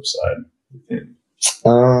on the flip side?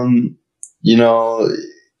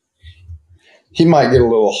 He might get a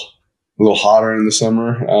little hotter in the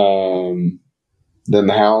summer than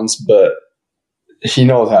the hounds, but he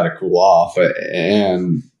knows how to cool off,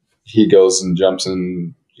 and he goes and jumps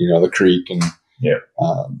in, the creek, and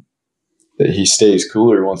he stays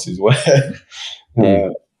cooler once he's wet.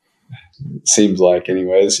 Seems like,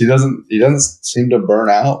 anyways, he doesn't seem to burn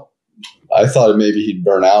out. I thought maybe he'd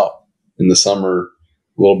burn out in the summer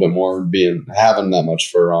a little bit more, having that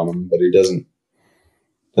much fur on him, but he doesn't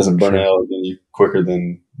burn out any quicker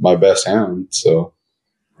than my best hound. So,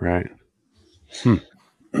 right.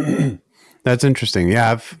 That's interesting.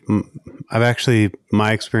 Yeah, I've actually,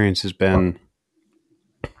 my experience has been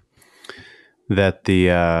that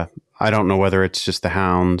I don't know whether it's just the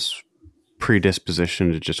hound's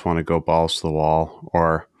predisposition to just want to go balls to the wall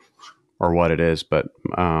or what it is, but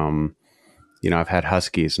I've had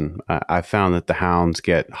huskies, and I found that the hounds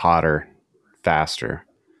get hotter faster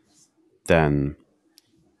than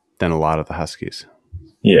a lot of the huskies.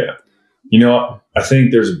 Yeah. I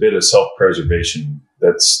think there's a bit of self-preservation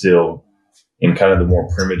that's still in kind of the more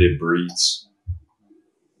primitive breeds.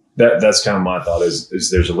 That's kind of my thought is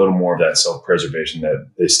there's a little more of that self-preservation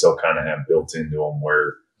that they still kind of have built into them,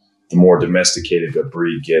 where the more domesticated a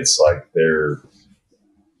breed gets, like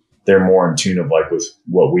they're more in tune of like with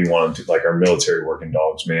what we want them to, like our military working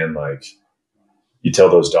dogs, man. Like you tell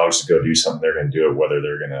those dogs to go do something, they're going to do it, whether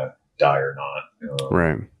they're going to die or not.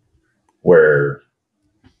 Right. Where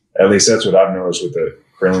at least that's what I've noticed with the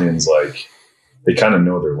Karelians, like they kind of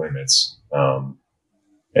know their limits.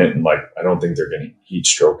 And like, I don't think they're going to heat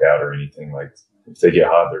stroke out or anything. Like if they get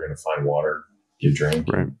hot, they're going to find water, get drink.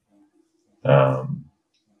 Right.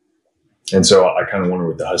 And so I kind of wonder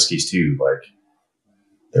with the huskies too, like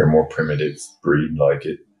they're a more primitive breed. Like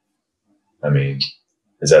is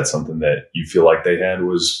that something that you feel like they had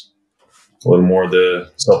was a little more the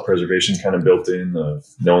self-preservation kind of built in of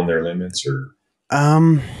knowing their limits, or?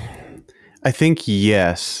 I think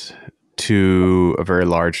yes, to a very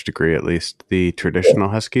large degree, at least the traditional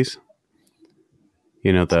huskies,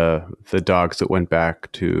 the dogs that went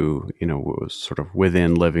back to, what was sort of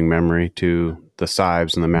within living memory to the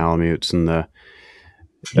Sibes and the Malamutes and that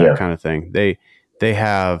kind of thing. They've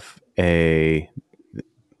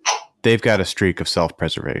got a streak of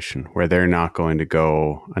self-preservation where they're not going to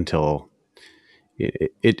go until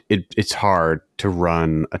it's hard to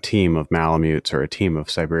run a team of Malamutes or a team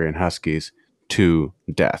of Siberian Huskies to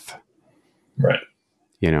death. Right.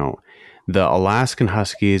 The Alaskan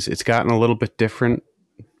Huskies, it's gotten a little bit different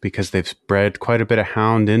because they've bred quite a bit of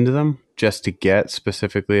hound into them just to get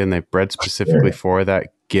specifically, and they've bred specifically for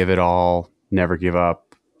that give it all, never give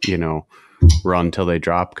up, run till they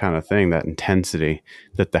drop kind of thing, that intensity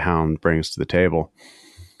that the hound brings to the table.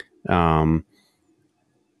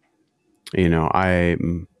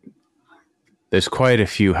 There's quite a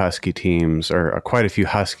few husky teams or quite a few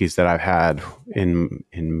huskies that I've had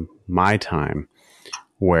in my time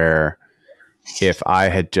where if I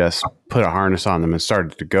had just put a harness on them and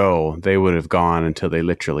started to go, they would have gone until they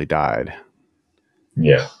literally died.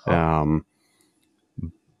 Yeah.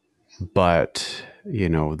 But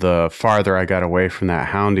the farther I got away from that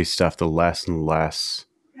houndy stuff, the less and less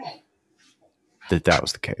that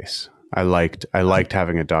was the case. I liked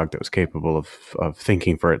having a dog that was capable of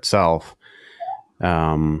thinking for itself.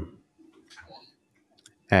 And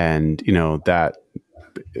that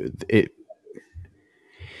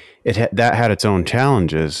that had its own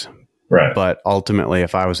challenges, right? But ultimately,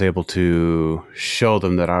 if I was able to show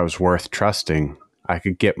them that I was worth trusting, I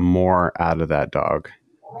could get more out of that dog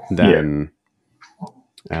than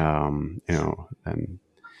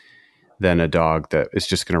than a dog that is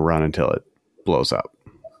just going to run until it blows up.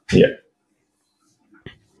 Yeah.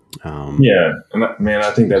 And man,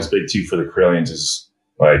 I think that's big too for the Karelians is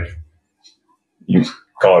like, you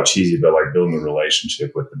call it cheesy, but like building a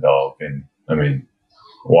relationship with the dog. And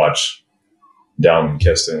watch Dallin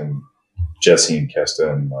and Jessie and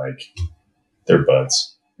Kesta, and like they're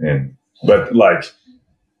buds.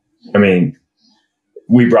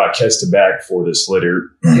 We brought Kesta back for this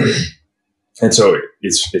litter. And so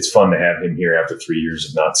it's fun to have him here after 3 years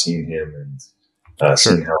of not seeing him and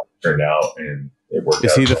seeing how it turned out. And it worked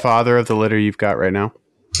out. Is he the father of the litter you've got right now?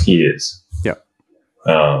 He is. Yep.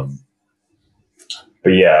 But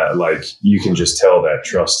yeah, like you can just tell that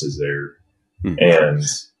trust is there. Mm-hmm.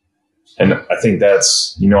 And I think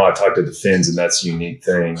that's, I talked to the Finns, and that's a unique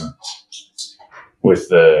thing with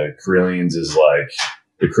the Karelians is like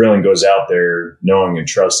the Karelian goes out there knowing and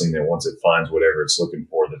trusting that once it finds whatever it's looking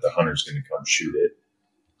for, that the hunter's going to come shoot it.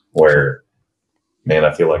 Where, man,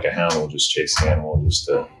 I feel like a hound will just chase an animal just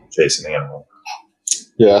to chase an animal.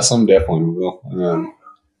 Yeah, some definitely will.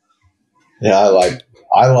 I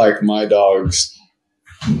like my dogs,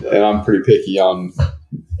 and I'm pretty picky on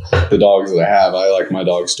the dogs that I have. I like my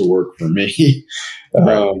dogs to work for me,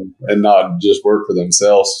 and not just work for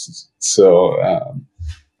themselves. So,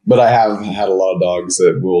 but I have had a lot of dogs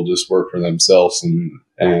that will just work for themselves,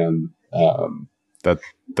 and that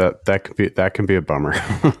can be a bummer.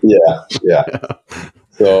 yeah.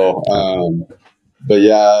 So, but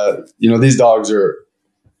yeah, these dogs are,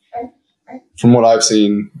 from what I've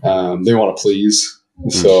seen, they want to please.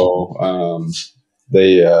 So,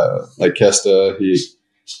 they like Kesta,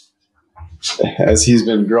 as he's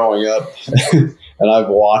been growing up, and I've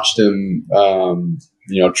watched him,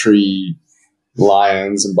 tree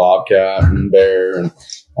lions and bobcat and bear, and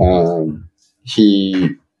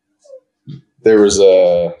there's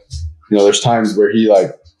times where he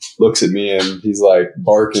like looks at me and he's like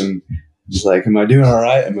barking. He's like, "Am I doing all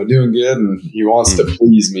right? Am I doing good?" And he wants to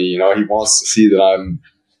please me. He wants to see that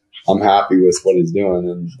I'm happy with what he's doing,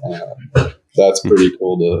 and that's pretty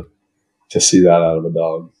cool to see that out of a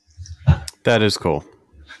dog. That is cool.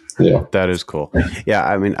 Yeah, that is cool. Yeah,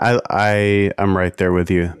 I mean, I'm right there with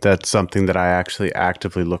you. That's something that I actually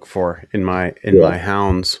actively look for in my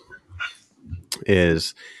hounds.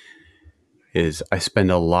 Is I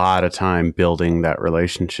spend a lot of time building that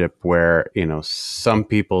relationship where some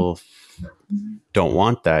people don't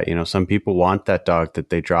want that. Some people want that dog that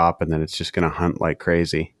they drop and then it's just going to hunt like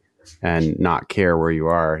crazy and not care where you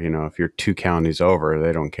are. If you're 2 counties over,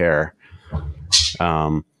 they don't care.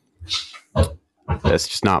 That's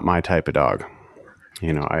just not my type of dog.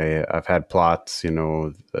 I've had plots,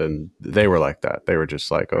 and they were like that. They were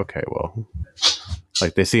just like, okay, well,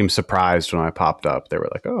 like they seemed surprised when I popped up. They were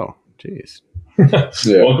like, oh, geez.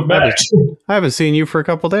 Welcome back. I haven't seen you for a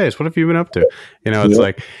couple of days. What have you been up to? It's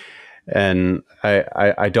like, and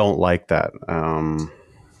I don't like that.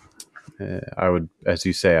 I would, as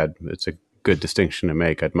you say, it's a good distinction to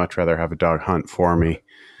make. I'd much rather have a dog hunt for me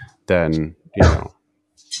than,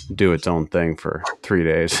 do its own thing for 3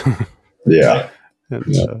 days. Yeah.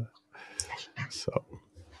 And, so,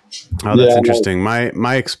 that's interesting.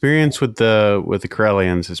 My experience with the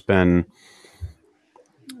Karelians has been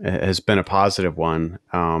a positive one.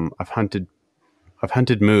 I've hunted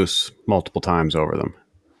moose multiple times over them.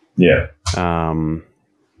 Yeah.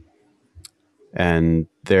 And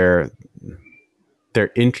they're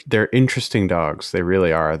interesting dogs. They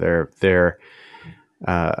really are.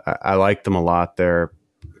 I like them a lot.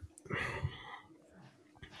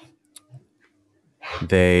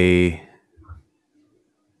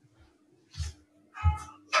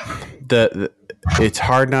 It's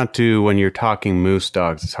hard not to, when you're talking moose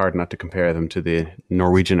dogs, it's hard not to compare them to the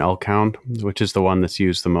Norwegian elk hound, which is the one that's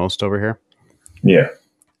used the most over here. Yeah.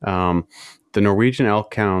 The Norwegian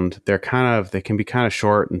elk hound, they can be kind of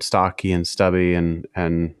short and stocky and stubby and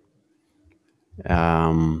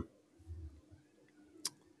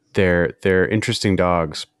they're interesting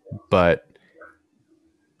dogs, but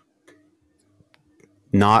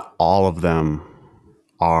not all of them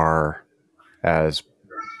are as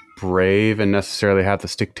brave and necessarily have the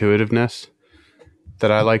stick-to-itiveness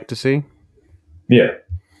that I like to see. Yeah.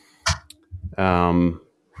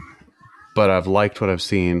 But I've liked what I've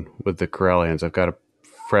seen with the Karelians. I've got a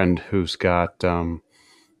friend who's got,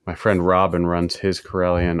 my friend Robin runs his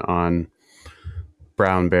Karelian on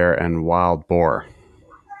brown bear and wild boar.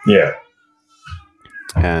 Yeah.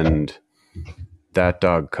 And that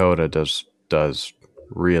dog Coda does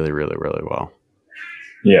really, really, really well.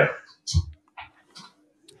 Yeah.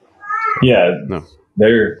 Yeah. No.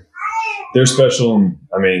 They're special, and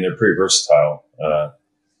I mean they're pretty versatile.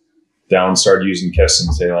 Dallin started using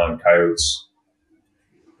Keston Dallin coyotes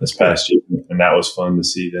this past year, and that was fun to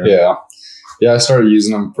see them. Yeah. I started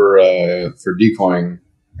using them for decoying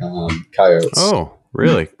coyotes. Oh,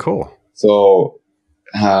 really? Cool. So,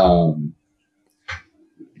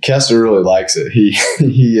 Kester really likes it. He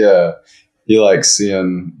likes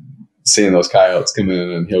seeing those coyotes come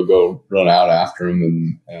in, and he'll go run out after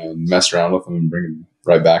them and mess around with them and bring them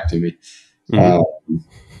right back to me. Mm-hmm.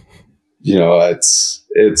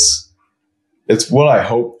 It's what I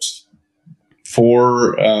hoped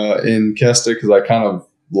for in Kesta, because I kind of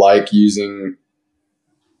like using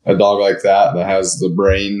a dog like that has the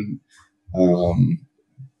brain for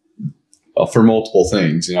multiple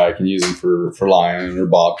things. I can use him for lion or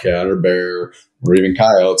bobcat or bear or even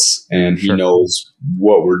coyotes, and he knows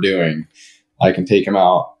what we're doing. I can take him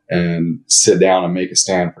out and sit down and make a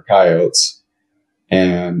stand for coyotes,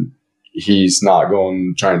 and he's not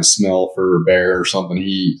going trying to smell for a bear or something.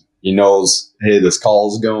 He knows, hey, this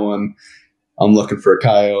call's going. I'm looking for a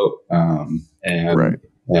coyote, and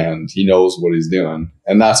he knows what he's doing.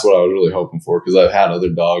 And that's what I was really hoping for, because I've had other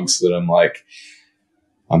dogs that I'm like,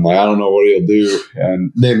 I don't know what he'll do,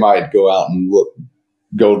 and they might go out and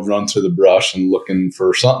go run through the brush and looking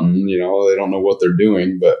for something. You know, they don't know what they're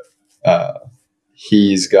doing, but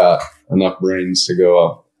he's got enough brains to go,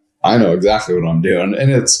 oh, I know exactly what I'm doing.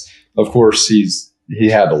 And it's, of course, he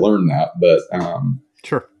had to learn that, but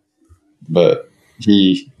Sure. But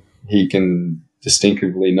he can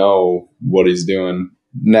distinctively know what he's doing.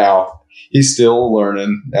 Now, he's still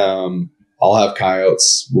learning. I'll have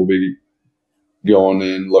coyotes. We'll be going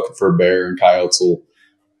in looking for a bear, and coyotes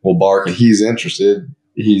will bark, and he's interested.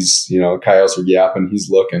 He's, coyotes are yapping. He's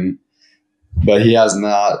looking, but he has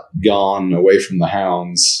not gone away from the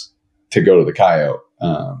hounds to go to the coyote.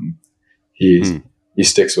 He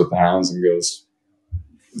sticks with the hounds and goes.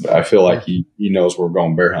 I feel like he knows we're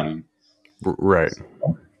going bear hunting. Right.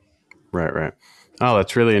 Right. Oh,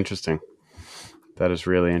 that's really interesting. That is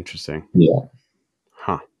really interesting. Yeah.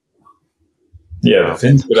 Huh. Yeah, the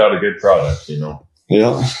Finns put out a good product, Yeah.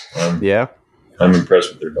 Yeah. I'm impressed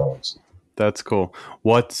with their dogs. That's cool.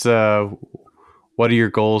 What are your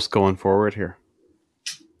goals going forward here?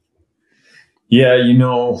 Yeah,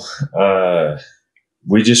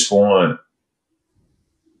 we just want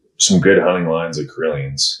some good hunting lines at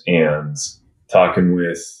Karelians, and talking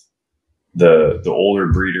with the older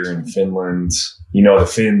breeder in Finland.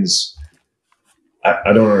 The Finns,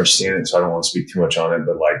 I don't understand it, so I don't want to speak too much on it,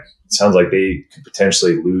 but it sounds like they could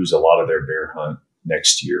potentially lose a lot of their bear hunt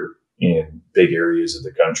next year in big areas of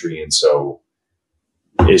the country. And so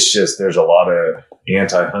it's just, there's a lot of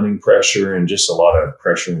anti-hunting pressure and just a lot of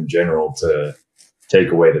pressure in general to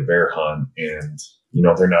take away the bear hunt. And,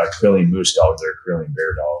 they're not a Karelian moose dog, they're a Karelian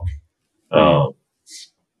bear dog.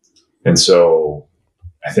 And so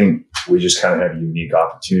I think we just kind of have a unique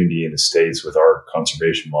opportunity in the States with our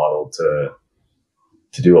conservation model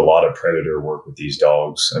to do a lot of predator work with these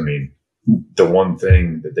dogs. I mean, the one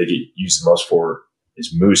thing that they get used the most for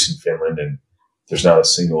is moose in Finland, and there's not a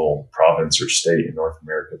single province or state in North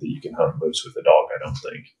America that you can hunt moose with a dog, I don't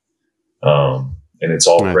think. And it's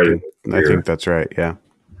all predator. I think that's right. Yeah.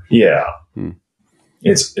 Yeah.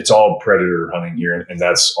 It's all predator hunting here, and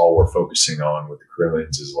that's all we're focusing on with the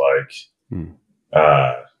Karelians is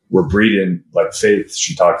we're breeding, like Faith,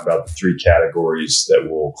 she talked about the 3 categories that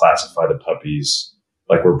will classify the puppies.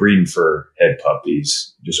 Like we're breeding for head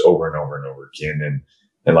puppies just over and over and over again.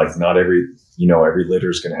 And like not every litter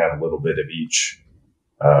is going to have a little bit of each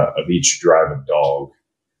drive of dog.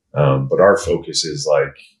 But our focus is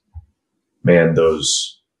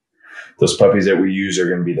those puppies that we use are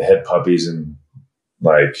going to be the head puppies. And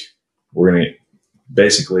we're going to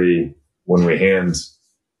basically, when we hand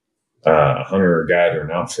a hunter or guide or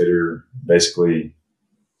an outfitter, basically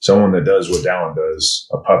someone that does what Dallin does,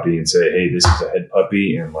 a puppy, and say, hey, this is a head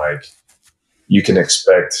puppy. And you can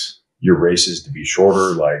expect your races to be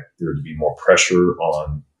shorter, there to be more pressure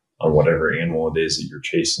on whatever animal it is that you're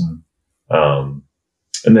chasing. And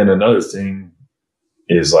then another thing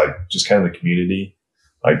is just kind of the community.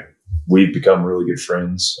 We've become really good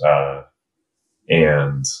friends.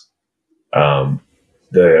 And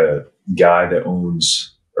the guy that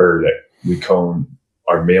owns, or that we cone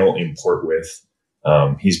our male import with,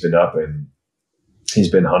 he's been up and he's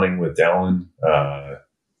been hunting with Dallin,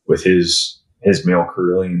 with his male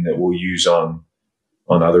Karelian that we'll use on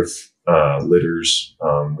other litters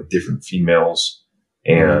with different females.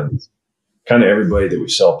 And kind of everybody that we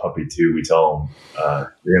sell a puppy to, we tell them,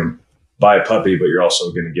 you're going to buy a puppy, but you're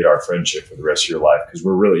also going to get our friendship for the rest of your life, because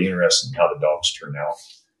we're really interested in how the dogs turn out.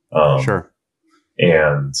 Sure.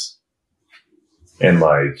 And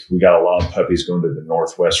we got a lot of puppies going to the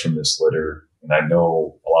Northwest from this litter. And I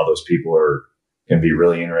know a lot of those people are going to be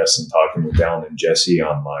really interested in talking with Dallin and Jessie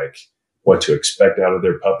on what to expect out of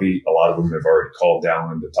their puppy. A lot of them have already called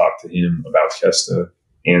Dallin to talk to him about Kesta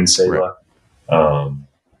and Selah. Right.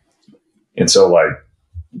 And so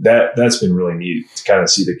that's been really neat to kind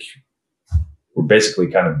of see we're basically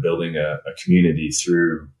kind of building a community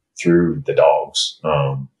through the dogs.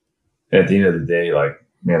 And at the end of the day,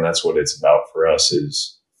 man, that's what it's about for us.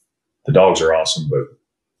 Is the dogs are awesome, but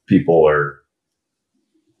people are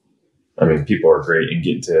great, and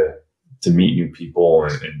getting to meet new people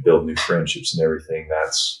and build new friendships and everything.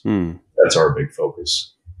 That's our big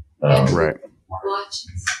focus. Right.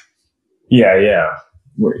 Yeah.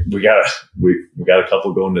 We got a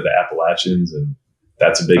couple going to the Appalachians, and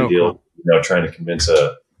that's a big deal. Cool. Trying to convince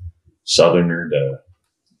a Southerner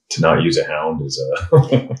to not use a hound is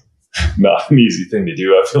not an easy thing to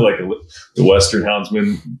do. I feel like the Western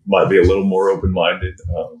houndsman might be a little more open-minded,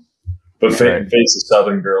 but Faith's a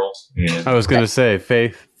Southern girl. And I was going to say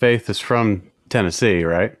Faith is from Tennessee,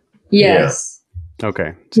 right? Yes. Yeah.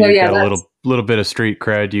 Okay, so you got a little bit of street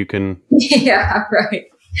cred you can. Yeah, right.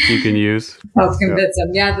 You can use. Help convince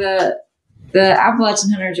them. Yeah, the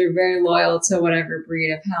Appalachian hunters are very loyal to whatever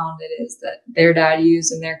breed of hound it is that their dad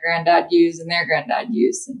used and their granddad used and their granddad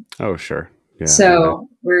used. And Oh, sure. Yeah. so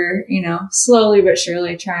we're, slowly but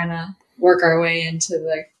surely trying to work our way into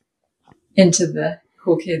the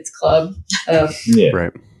cool kids club of,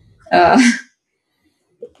 Right.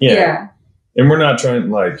 Yeah. And we're not trying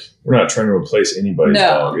to replace anybody's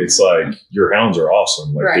dog. It's like, your hounds are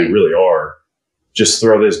awesome. Like they really are. Just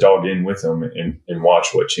throw this dog in with them and watch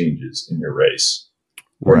what changes in your race.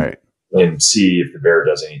 Right. And see if the bear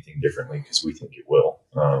does anything differently, because we think it will.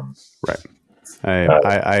 Right.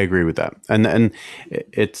 I agree with that. And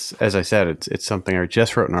it's, as I said, it's something I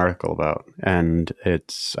just wrote an article about, and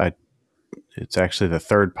it's actually the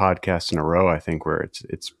third podcast in a row, I think, where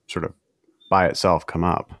it's sort of by itself come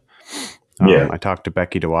up. I talked to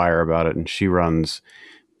Becky Dwyer about it, and she runs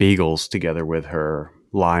beagles together with her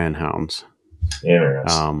lion hounds.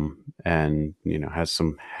 Interesting. And has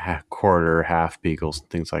some quarter, half beagles and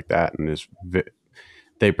things like that, and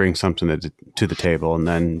they bring something to the table. And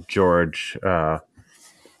then George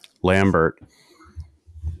Lambert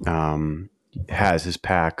has his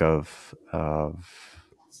pack of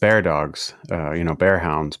bear dogs, bear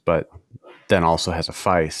hounds, but then also has a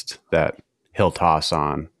feist that he'll toss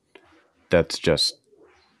on. That's just,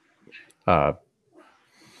 I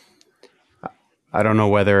don't know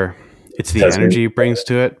whether it's the energy he brings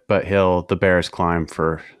to it, but the bears climb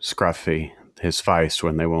for Scruffy, his feist,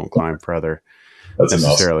 when they won't climb for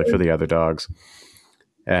necessarily for the other dogs.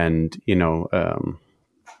 And,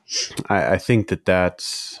 I think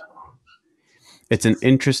it's an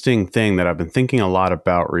interesting thing that I've been thinking a lot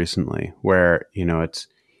about recently, where,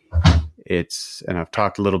 it's, and I've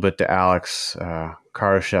talked a little bit to Alex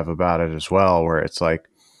Karashev about it as well, where it's like,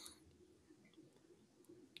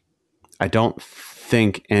 I don't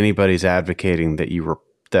think anybody's advocating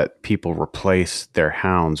that people replace their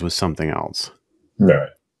hounds with something else.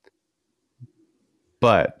 Right.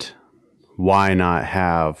 But why not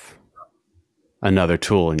have another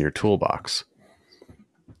tool in your toolbox?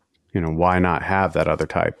 Why not have that other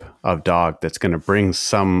type of dog that's going to bring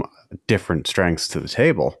some different strengths to the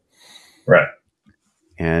table? Right.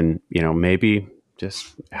 And, maybe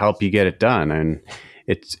just help you get it done. And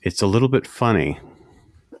it's a little bit funny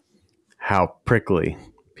how prickly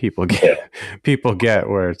people get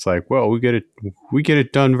where it's like, well, we get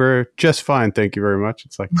it done just fine. Thank you very much.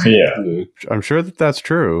 It's like, I'm sure that's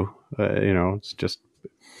true. It's just,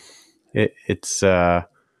 it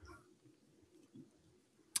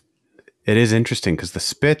is interesting because the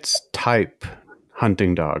Spitz type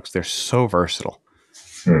hunting dogs, they're so versatile.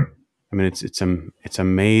 I mean, it's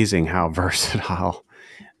amazing how versatile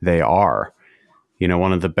they are.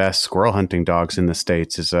 One of the best squirrel hunting dogs in the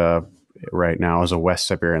States is right now is a West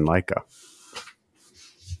Siberian Leica.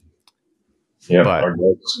 Yeah, but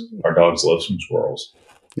our dogs love some squirrels.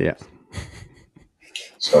 Yeah.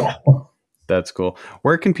 So that's cool.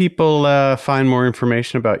 Where can people find more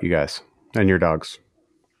information about you guys and your dogs?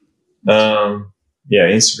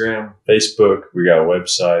 Instagram, Facebook. We got a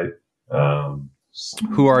website.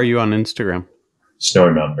 Who are you on Instagram?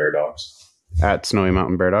 Snowy Mountain Bear Dogs. At Snowy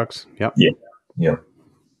Mountain Bear Dogs. Yep. Yeah.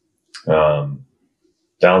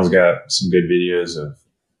 Dallin's got some good videos of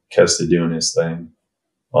Kesta doing his thing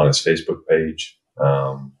on his Facebook page.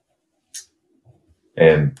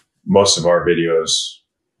 And most of our videos,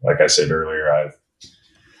 like I said earlier, I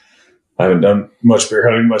haven't done much bear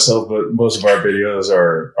hunting myself, but most of our videos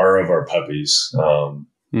are of our puppies.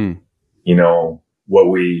 What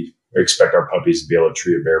we expect our puppies to be able to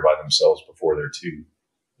treat a bear by themselves before they're 2.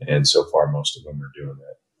 And so far, most of them are doing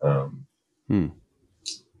that.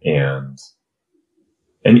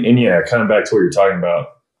 And yeah, kind of back to what you're talking about,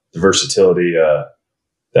 the versatility,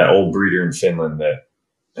 that old breeder in Finland that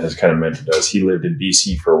has kind of mentored us. He lived in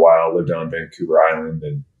BC for a while, lived on Vancouver Island,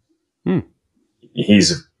 and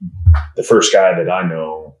he's the first guy that I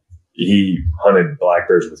know. He hunted black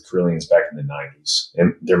bears with Karelians back in the 90s.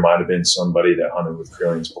 And there might have been somebody that hunted with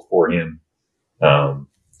Karelians before him.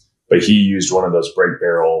 But he used one of those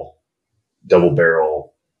double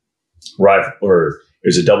barrel rifle, or it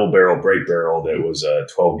was a double barrel break barrel that was a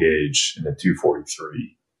 12 gauge and a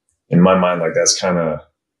 243. In my mind, like, that's kind of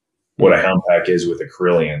what a hound pack is with a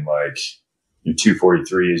Karelian. Like, your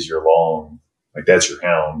 243 is your long, like, that's your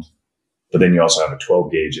hound. But then you also have a 12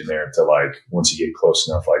 gauge in there to, like, once you get close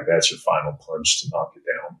enough, like, that's your final punch to knock it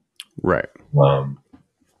down. Right.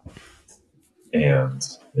 And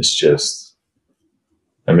it's just,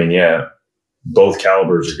 I mean, yeah, both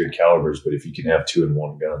calibers are good calibers, but if you can have 2 in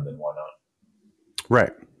one gun, then why not?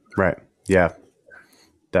 Right. Yeah.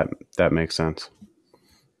 That makes sense.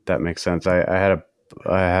 I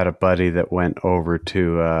had a buddy that went over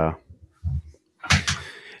to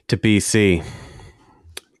to BC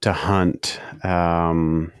to hunt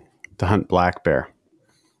black bear,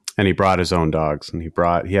 and he brought his own dogs, and he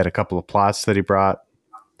had a couple of plots that he brought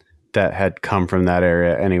that had come from that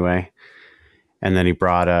area anyway, and then he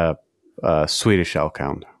brought a Swedish elk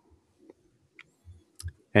hound,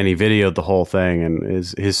 and he videoed the whole thing. And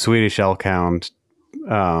his Swedish elk hound,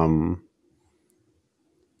 the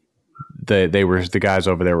guys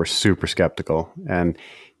over there were super skeptical, and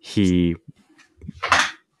he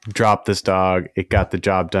dropped this dog. It got the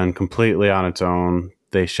job done completely on its own.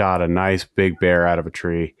 They shot a nice big bear out of a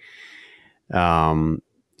tree. The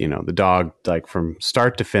dog, like from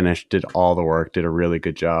start to finish, did all the work, did a really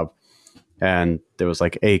good job. And there was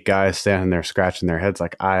like 8 guys standing there scratching their heads.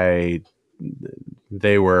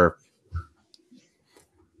 They were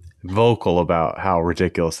vocal about how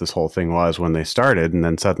ridiculous this whole thing was when they started. And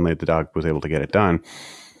then suddenly the dog was able to get it done.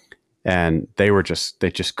 And they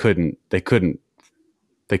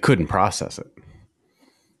couldn't process it.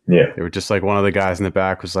 Yeah. They were just like, one of the guys in the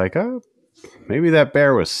back was like, oh, maybe that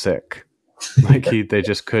bear was sick. Like they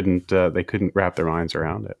just couldn't wrap their minds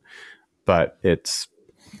around it. But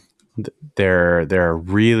they're a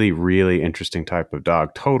really, really interesting type of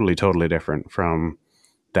dog. Totally, totally different from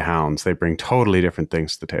the hounds. They bring totally different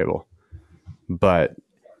things to the table. But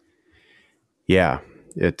yeah,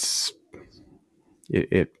 it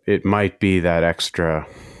might be that extra,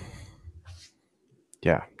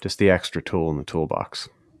 just the extra tool in the toolbox.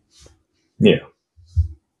 Yeah.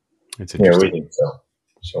 It's interesting. Yeah, we think so.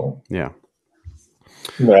 So yeah.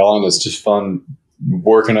 Well, and it's just fun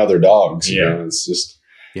working other dogs. You know? It's just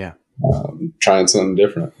trying something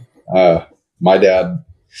different. My dad,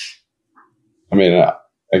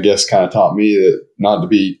 I guess, kind of taught me that not to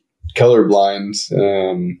be colorblind.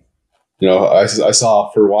 I saw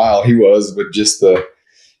for a while he was with just the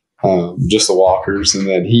walkers, and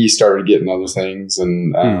then he started getting other things,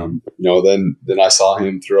 and then I saw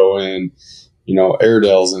him throw in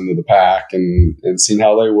Airedales into the pack and seeing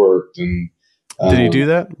how they worked. And did he do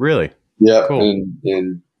that? Really? Yeah, cool.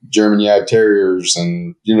 and German Yag Terriers,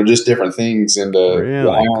 and just different things into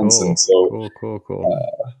the hounds. Cool. And so cool.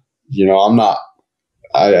 I'm not.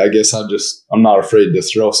 I guess I'm not afraid to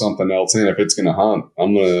throw something else in. If it's going to hunt,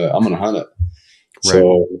 I'm gonna hunt it. Right.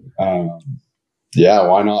 So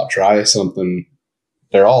why not try something?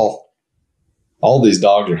 They're all these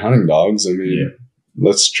dogs are hunting dogs.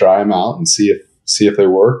 Let's try them out and see if they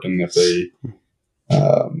work, and if they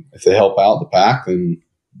help out the pack, then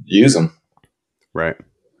use them. Right.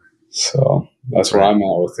 So that's where I'm at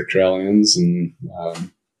with the Karelians, and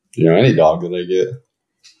any dog that I get.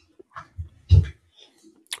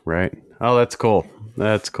 Right. Oh, that's cool.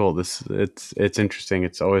 That's cool. It's interesting.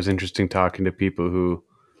 It's always interesting talking to people who,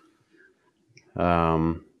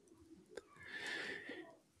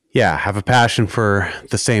 have a passion for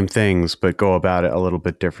the same things, but go about it a little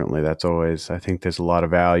bit differently. That's always, I think there's a lot of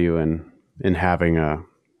value in having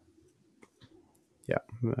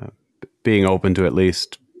being open to at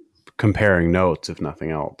least comparing notes, if nothing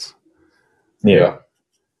else. Yeah.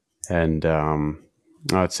 And,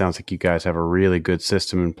 it sounds like you guys have a really good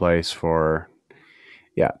system in place for,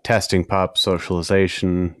 testing pups,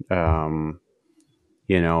 socialization, and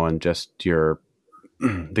just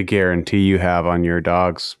the guarantee you have on your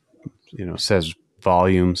dogs, says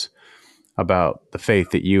volumes about the faith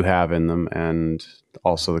that you have in them, and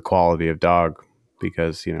also the quality of dog,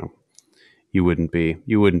 because, you wouldn't be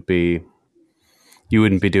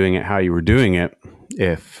doing it how you were doing it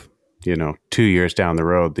if, 2 years down the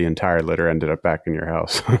road, the entire litter ended up back in your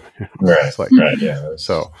house. Right. Right. Yeah.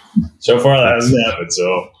 So far that hasn't happened.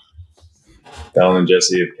 So Dallin and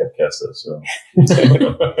Jessie have kept Kessa. So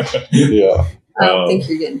yeah. I don't think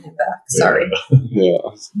you're getting him back. Sorry. Yeah.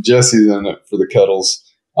 Jesse's in it for the cuddles.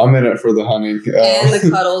 I'm in it for the hunting. And the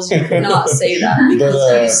cuddles. You cannot say that,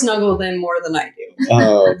 because you snuggle them more than I do.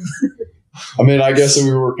 I guess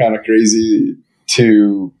we were kind of crazy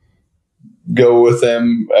to go with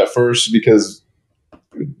them at first, because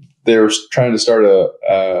they were trying to start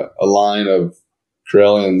a line of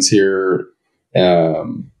Karelians here, there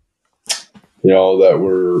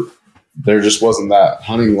just wasn't that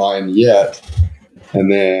hunting line yet.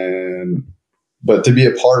 And then, but to be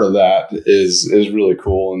a part of that is really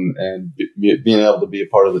cool, and being able to be a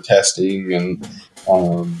part of the testing and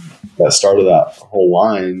that start of that whole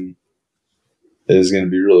line is going to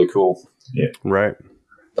be really cool. Yeah. Right.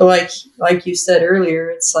 Like you said earlier,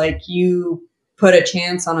 it's like you put a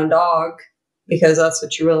chance on a dog because that's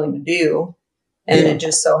what you're willing to do. And it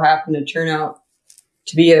just so happened to turn out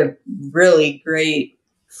to be a really great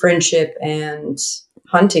friendship and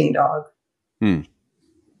hunting dog.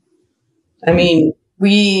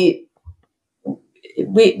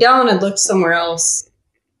 Dallin had looked somewhere else,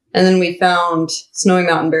 and then we found Snowy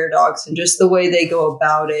Mountain Bear Dogs, and just the way they go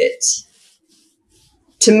about it,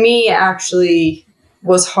 to me, actually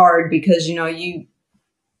was hard because, you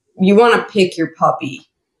want to pick your puppy.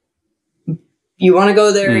 You want to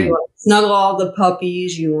go there, you want to snuggle all the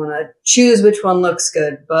puppies, you want to choose which one looks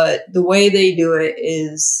good, but the way they do it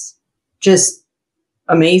is just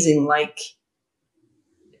amazing. Like,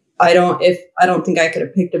 I don't think I could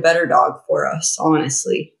have picked a better dog for us,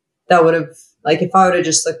 honestly. That would have, like, if I would have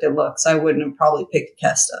just looked at looks, I wouldn't have probably picked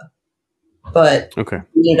Kesta. But it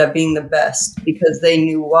ended up being the best because they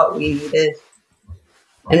knew what we needed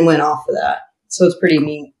and went off of that. So it's pretty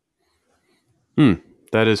neat.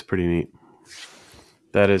 That is pretty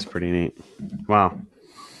neat. Wow.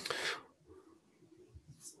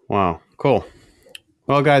 Cool.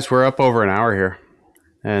 Well, guys, we're up over an hour here.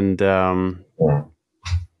 And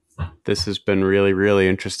this has been really, really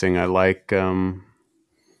interesting. I like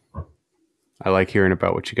hearing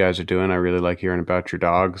about what you guys are doing. I really like hearing about your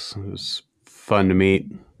dogs. It was fun to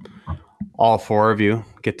meet all four of you.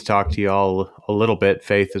 Get to talk to you all a little bit.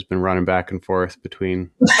 Faith has been running back and forth between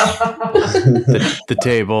the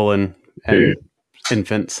table and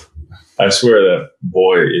infants. I swear that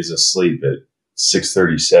boy is asleep at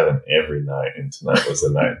 6:37 every night, and tonight was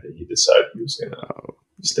the night that he decided he was going to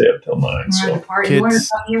stay up till 9. So he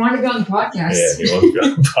wanted to go on the podcast. Yeah, he wanted to go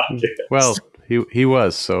on the podcast. Well, he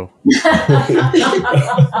was, so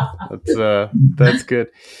that's good.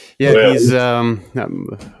 Yeah, he's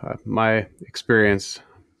my experience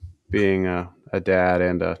being a dad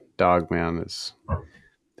and a dog man is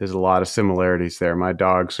there's a lot of similarities there. My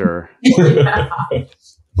dogs would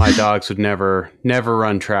never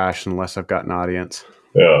run trash unless I've got an audience.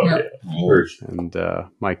 Oh, yeah. And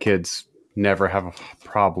my kids never have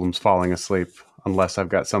problems falling asleep unless I've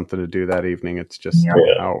got something to do that evening. It's just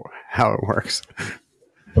how it works.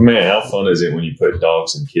 But man, how fun is it when you put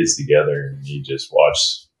dogs and kids together and you just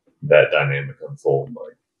watch that dynamic unfold?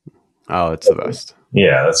 Like, it's the best.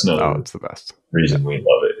 Yeah, that's another it's the best reason we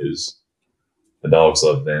love it is the dogs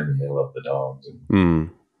love them and they love the dogs.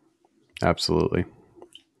 Absolutely.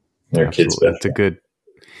 Their kids. It's a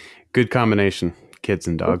good combination, kids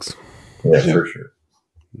and dogs. Yeah, for sure.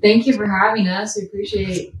 Thank you for having us. We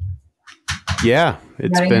appreciate. Yeah,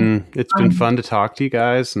 it's been fun to talk to you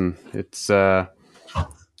guys, and it's I'll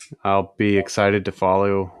be excited to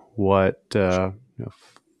follow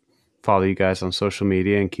follow you guys on social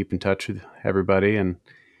media and keep in touch with everybody and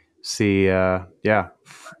see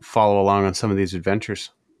follow along on some of these adventures.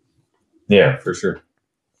 Yeah, for sure.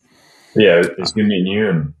 Yeah, it's good meeting you,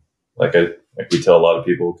 and like we tell a lot of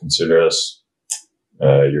people, consider us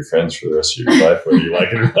your friends for the rest of your life, whether you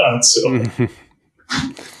like it or not. So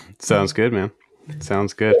sounds good, man.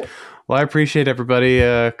 Sounds good. Well, I appreciate everybody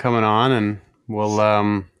coming on, and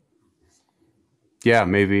we'll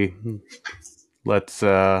maybe let's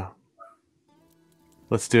do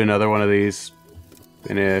another one of these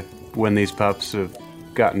when these pups have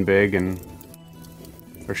gotten big and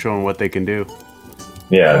are showing what they can do.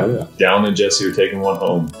 Yeah, Dallin and Jessie are taking one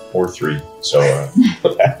home, or 3. So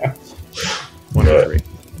one or 3.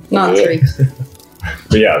 Not 3.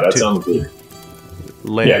 But yeah, that sounds good.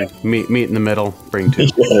 Later, meet in the middle, bring 2.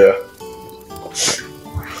 Yeah.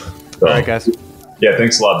 All right, guys. Yeah,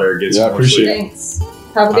 thanks a lot, Bear. I appreciate it. Thanks.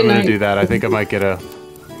 Have a good night. I'm going to do that. I think I might get a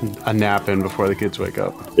nap in before the kids wake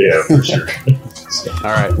up. Yeah, for sure.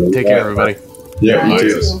 All right. Take care, everybody. Yeah,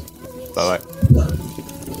 you too. Bye-bye.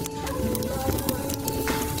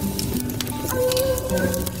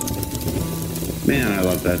 Man, I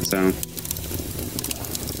love that sound.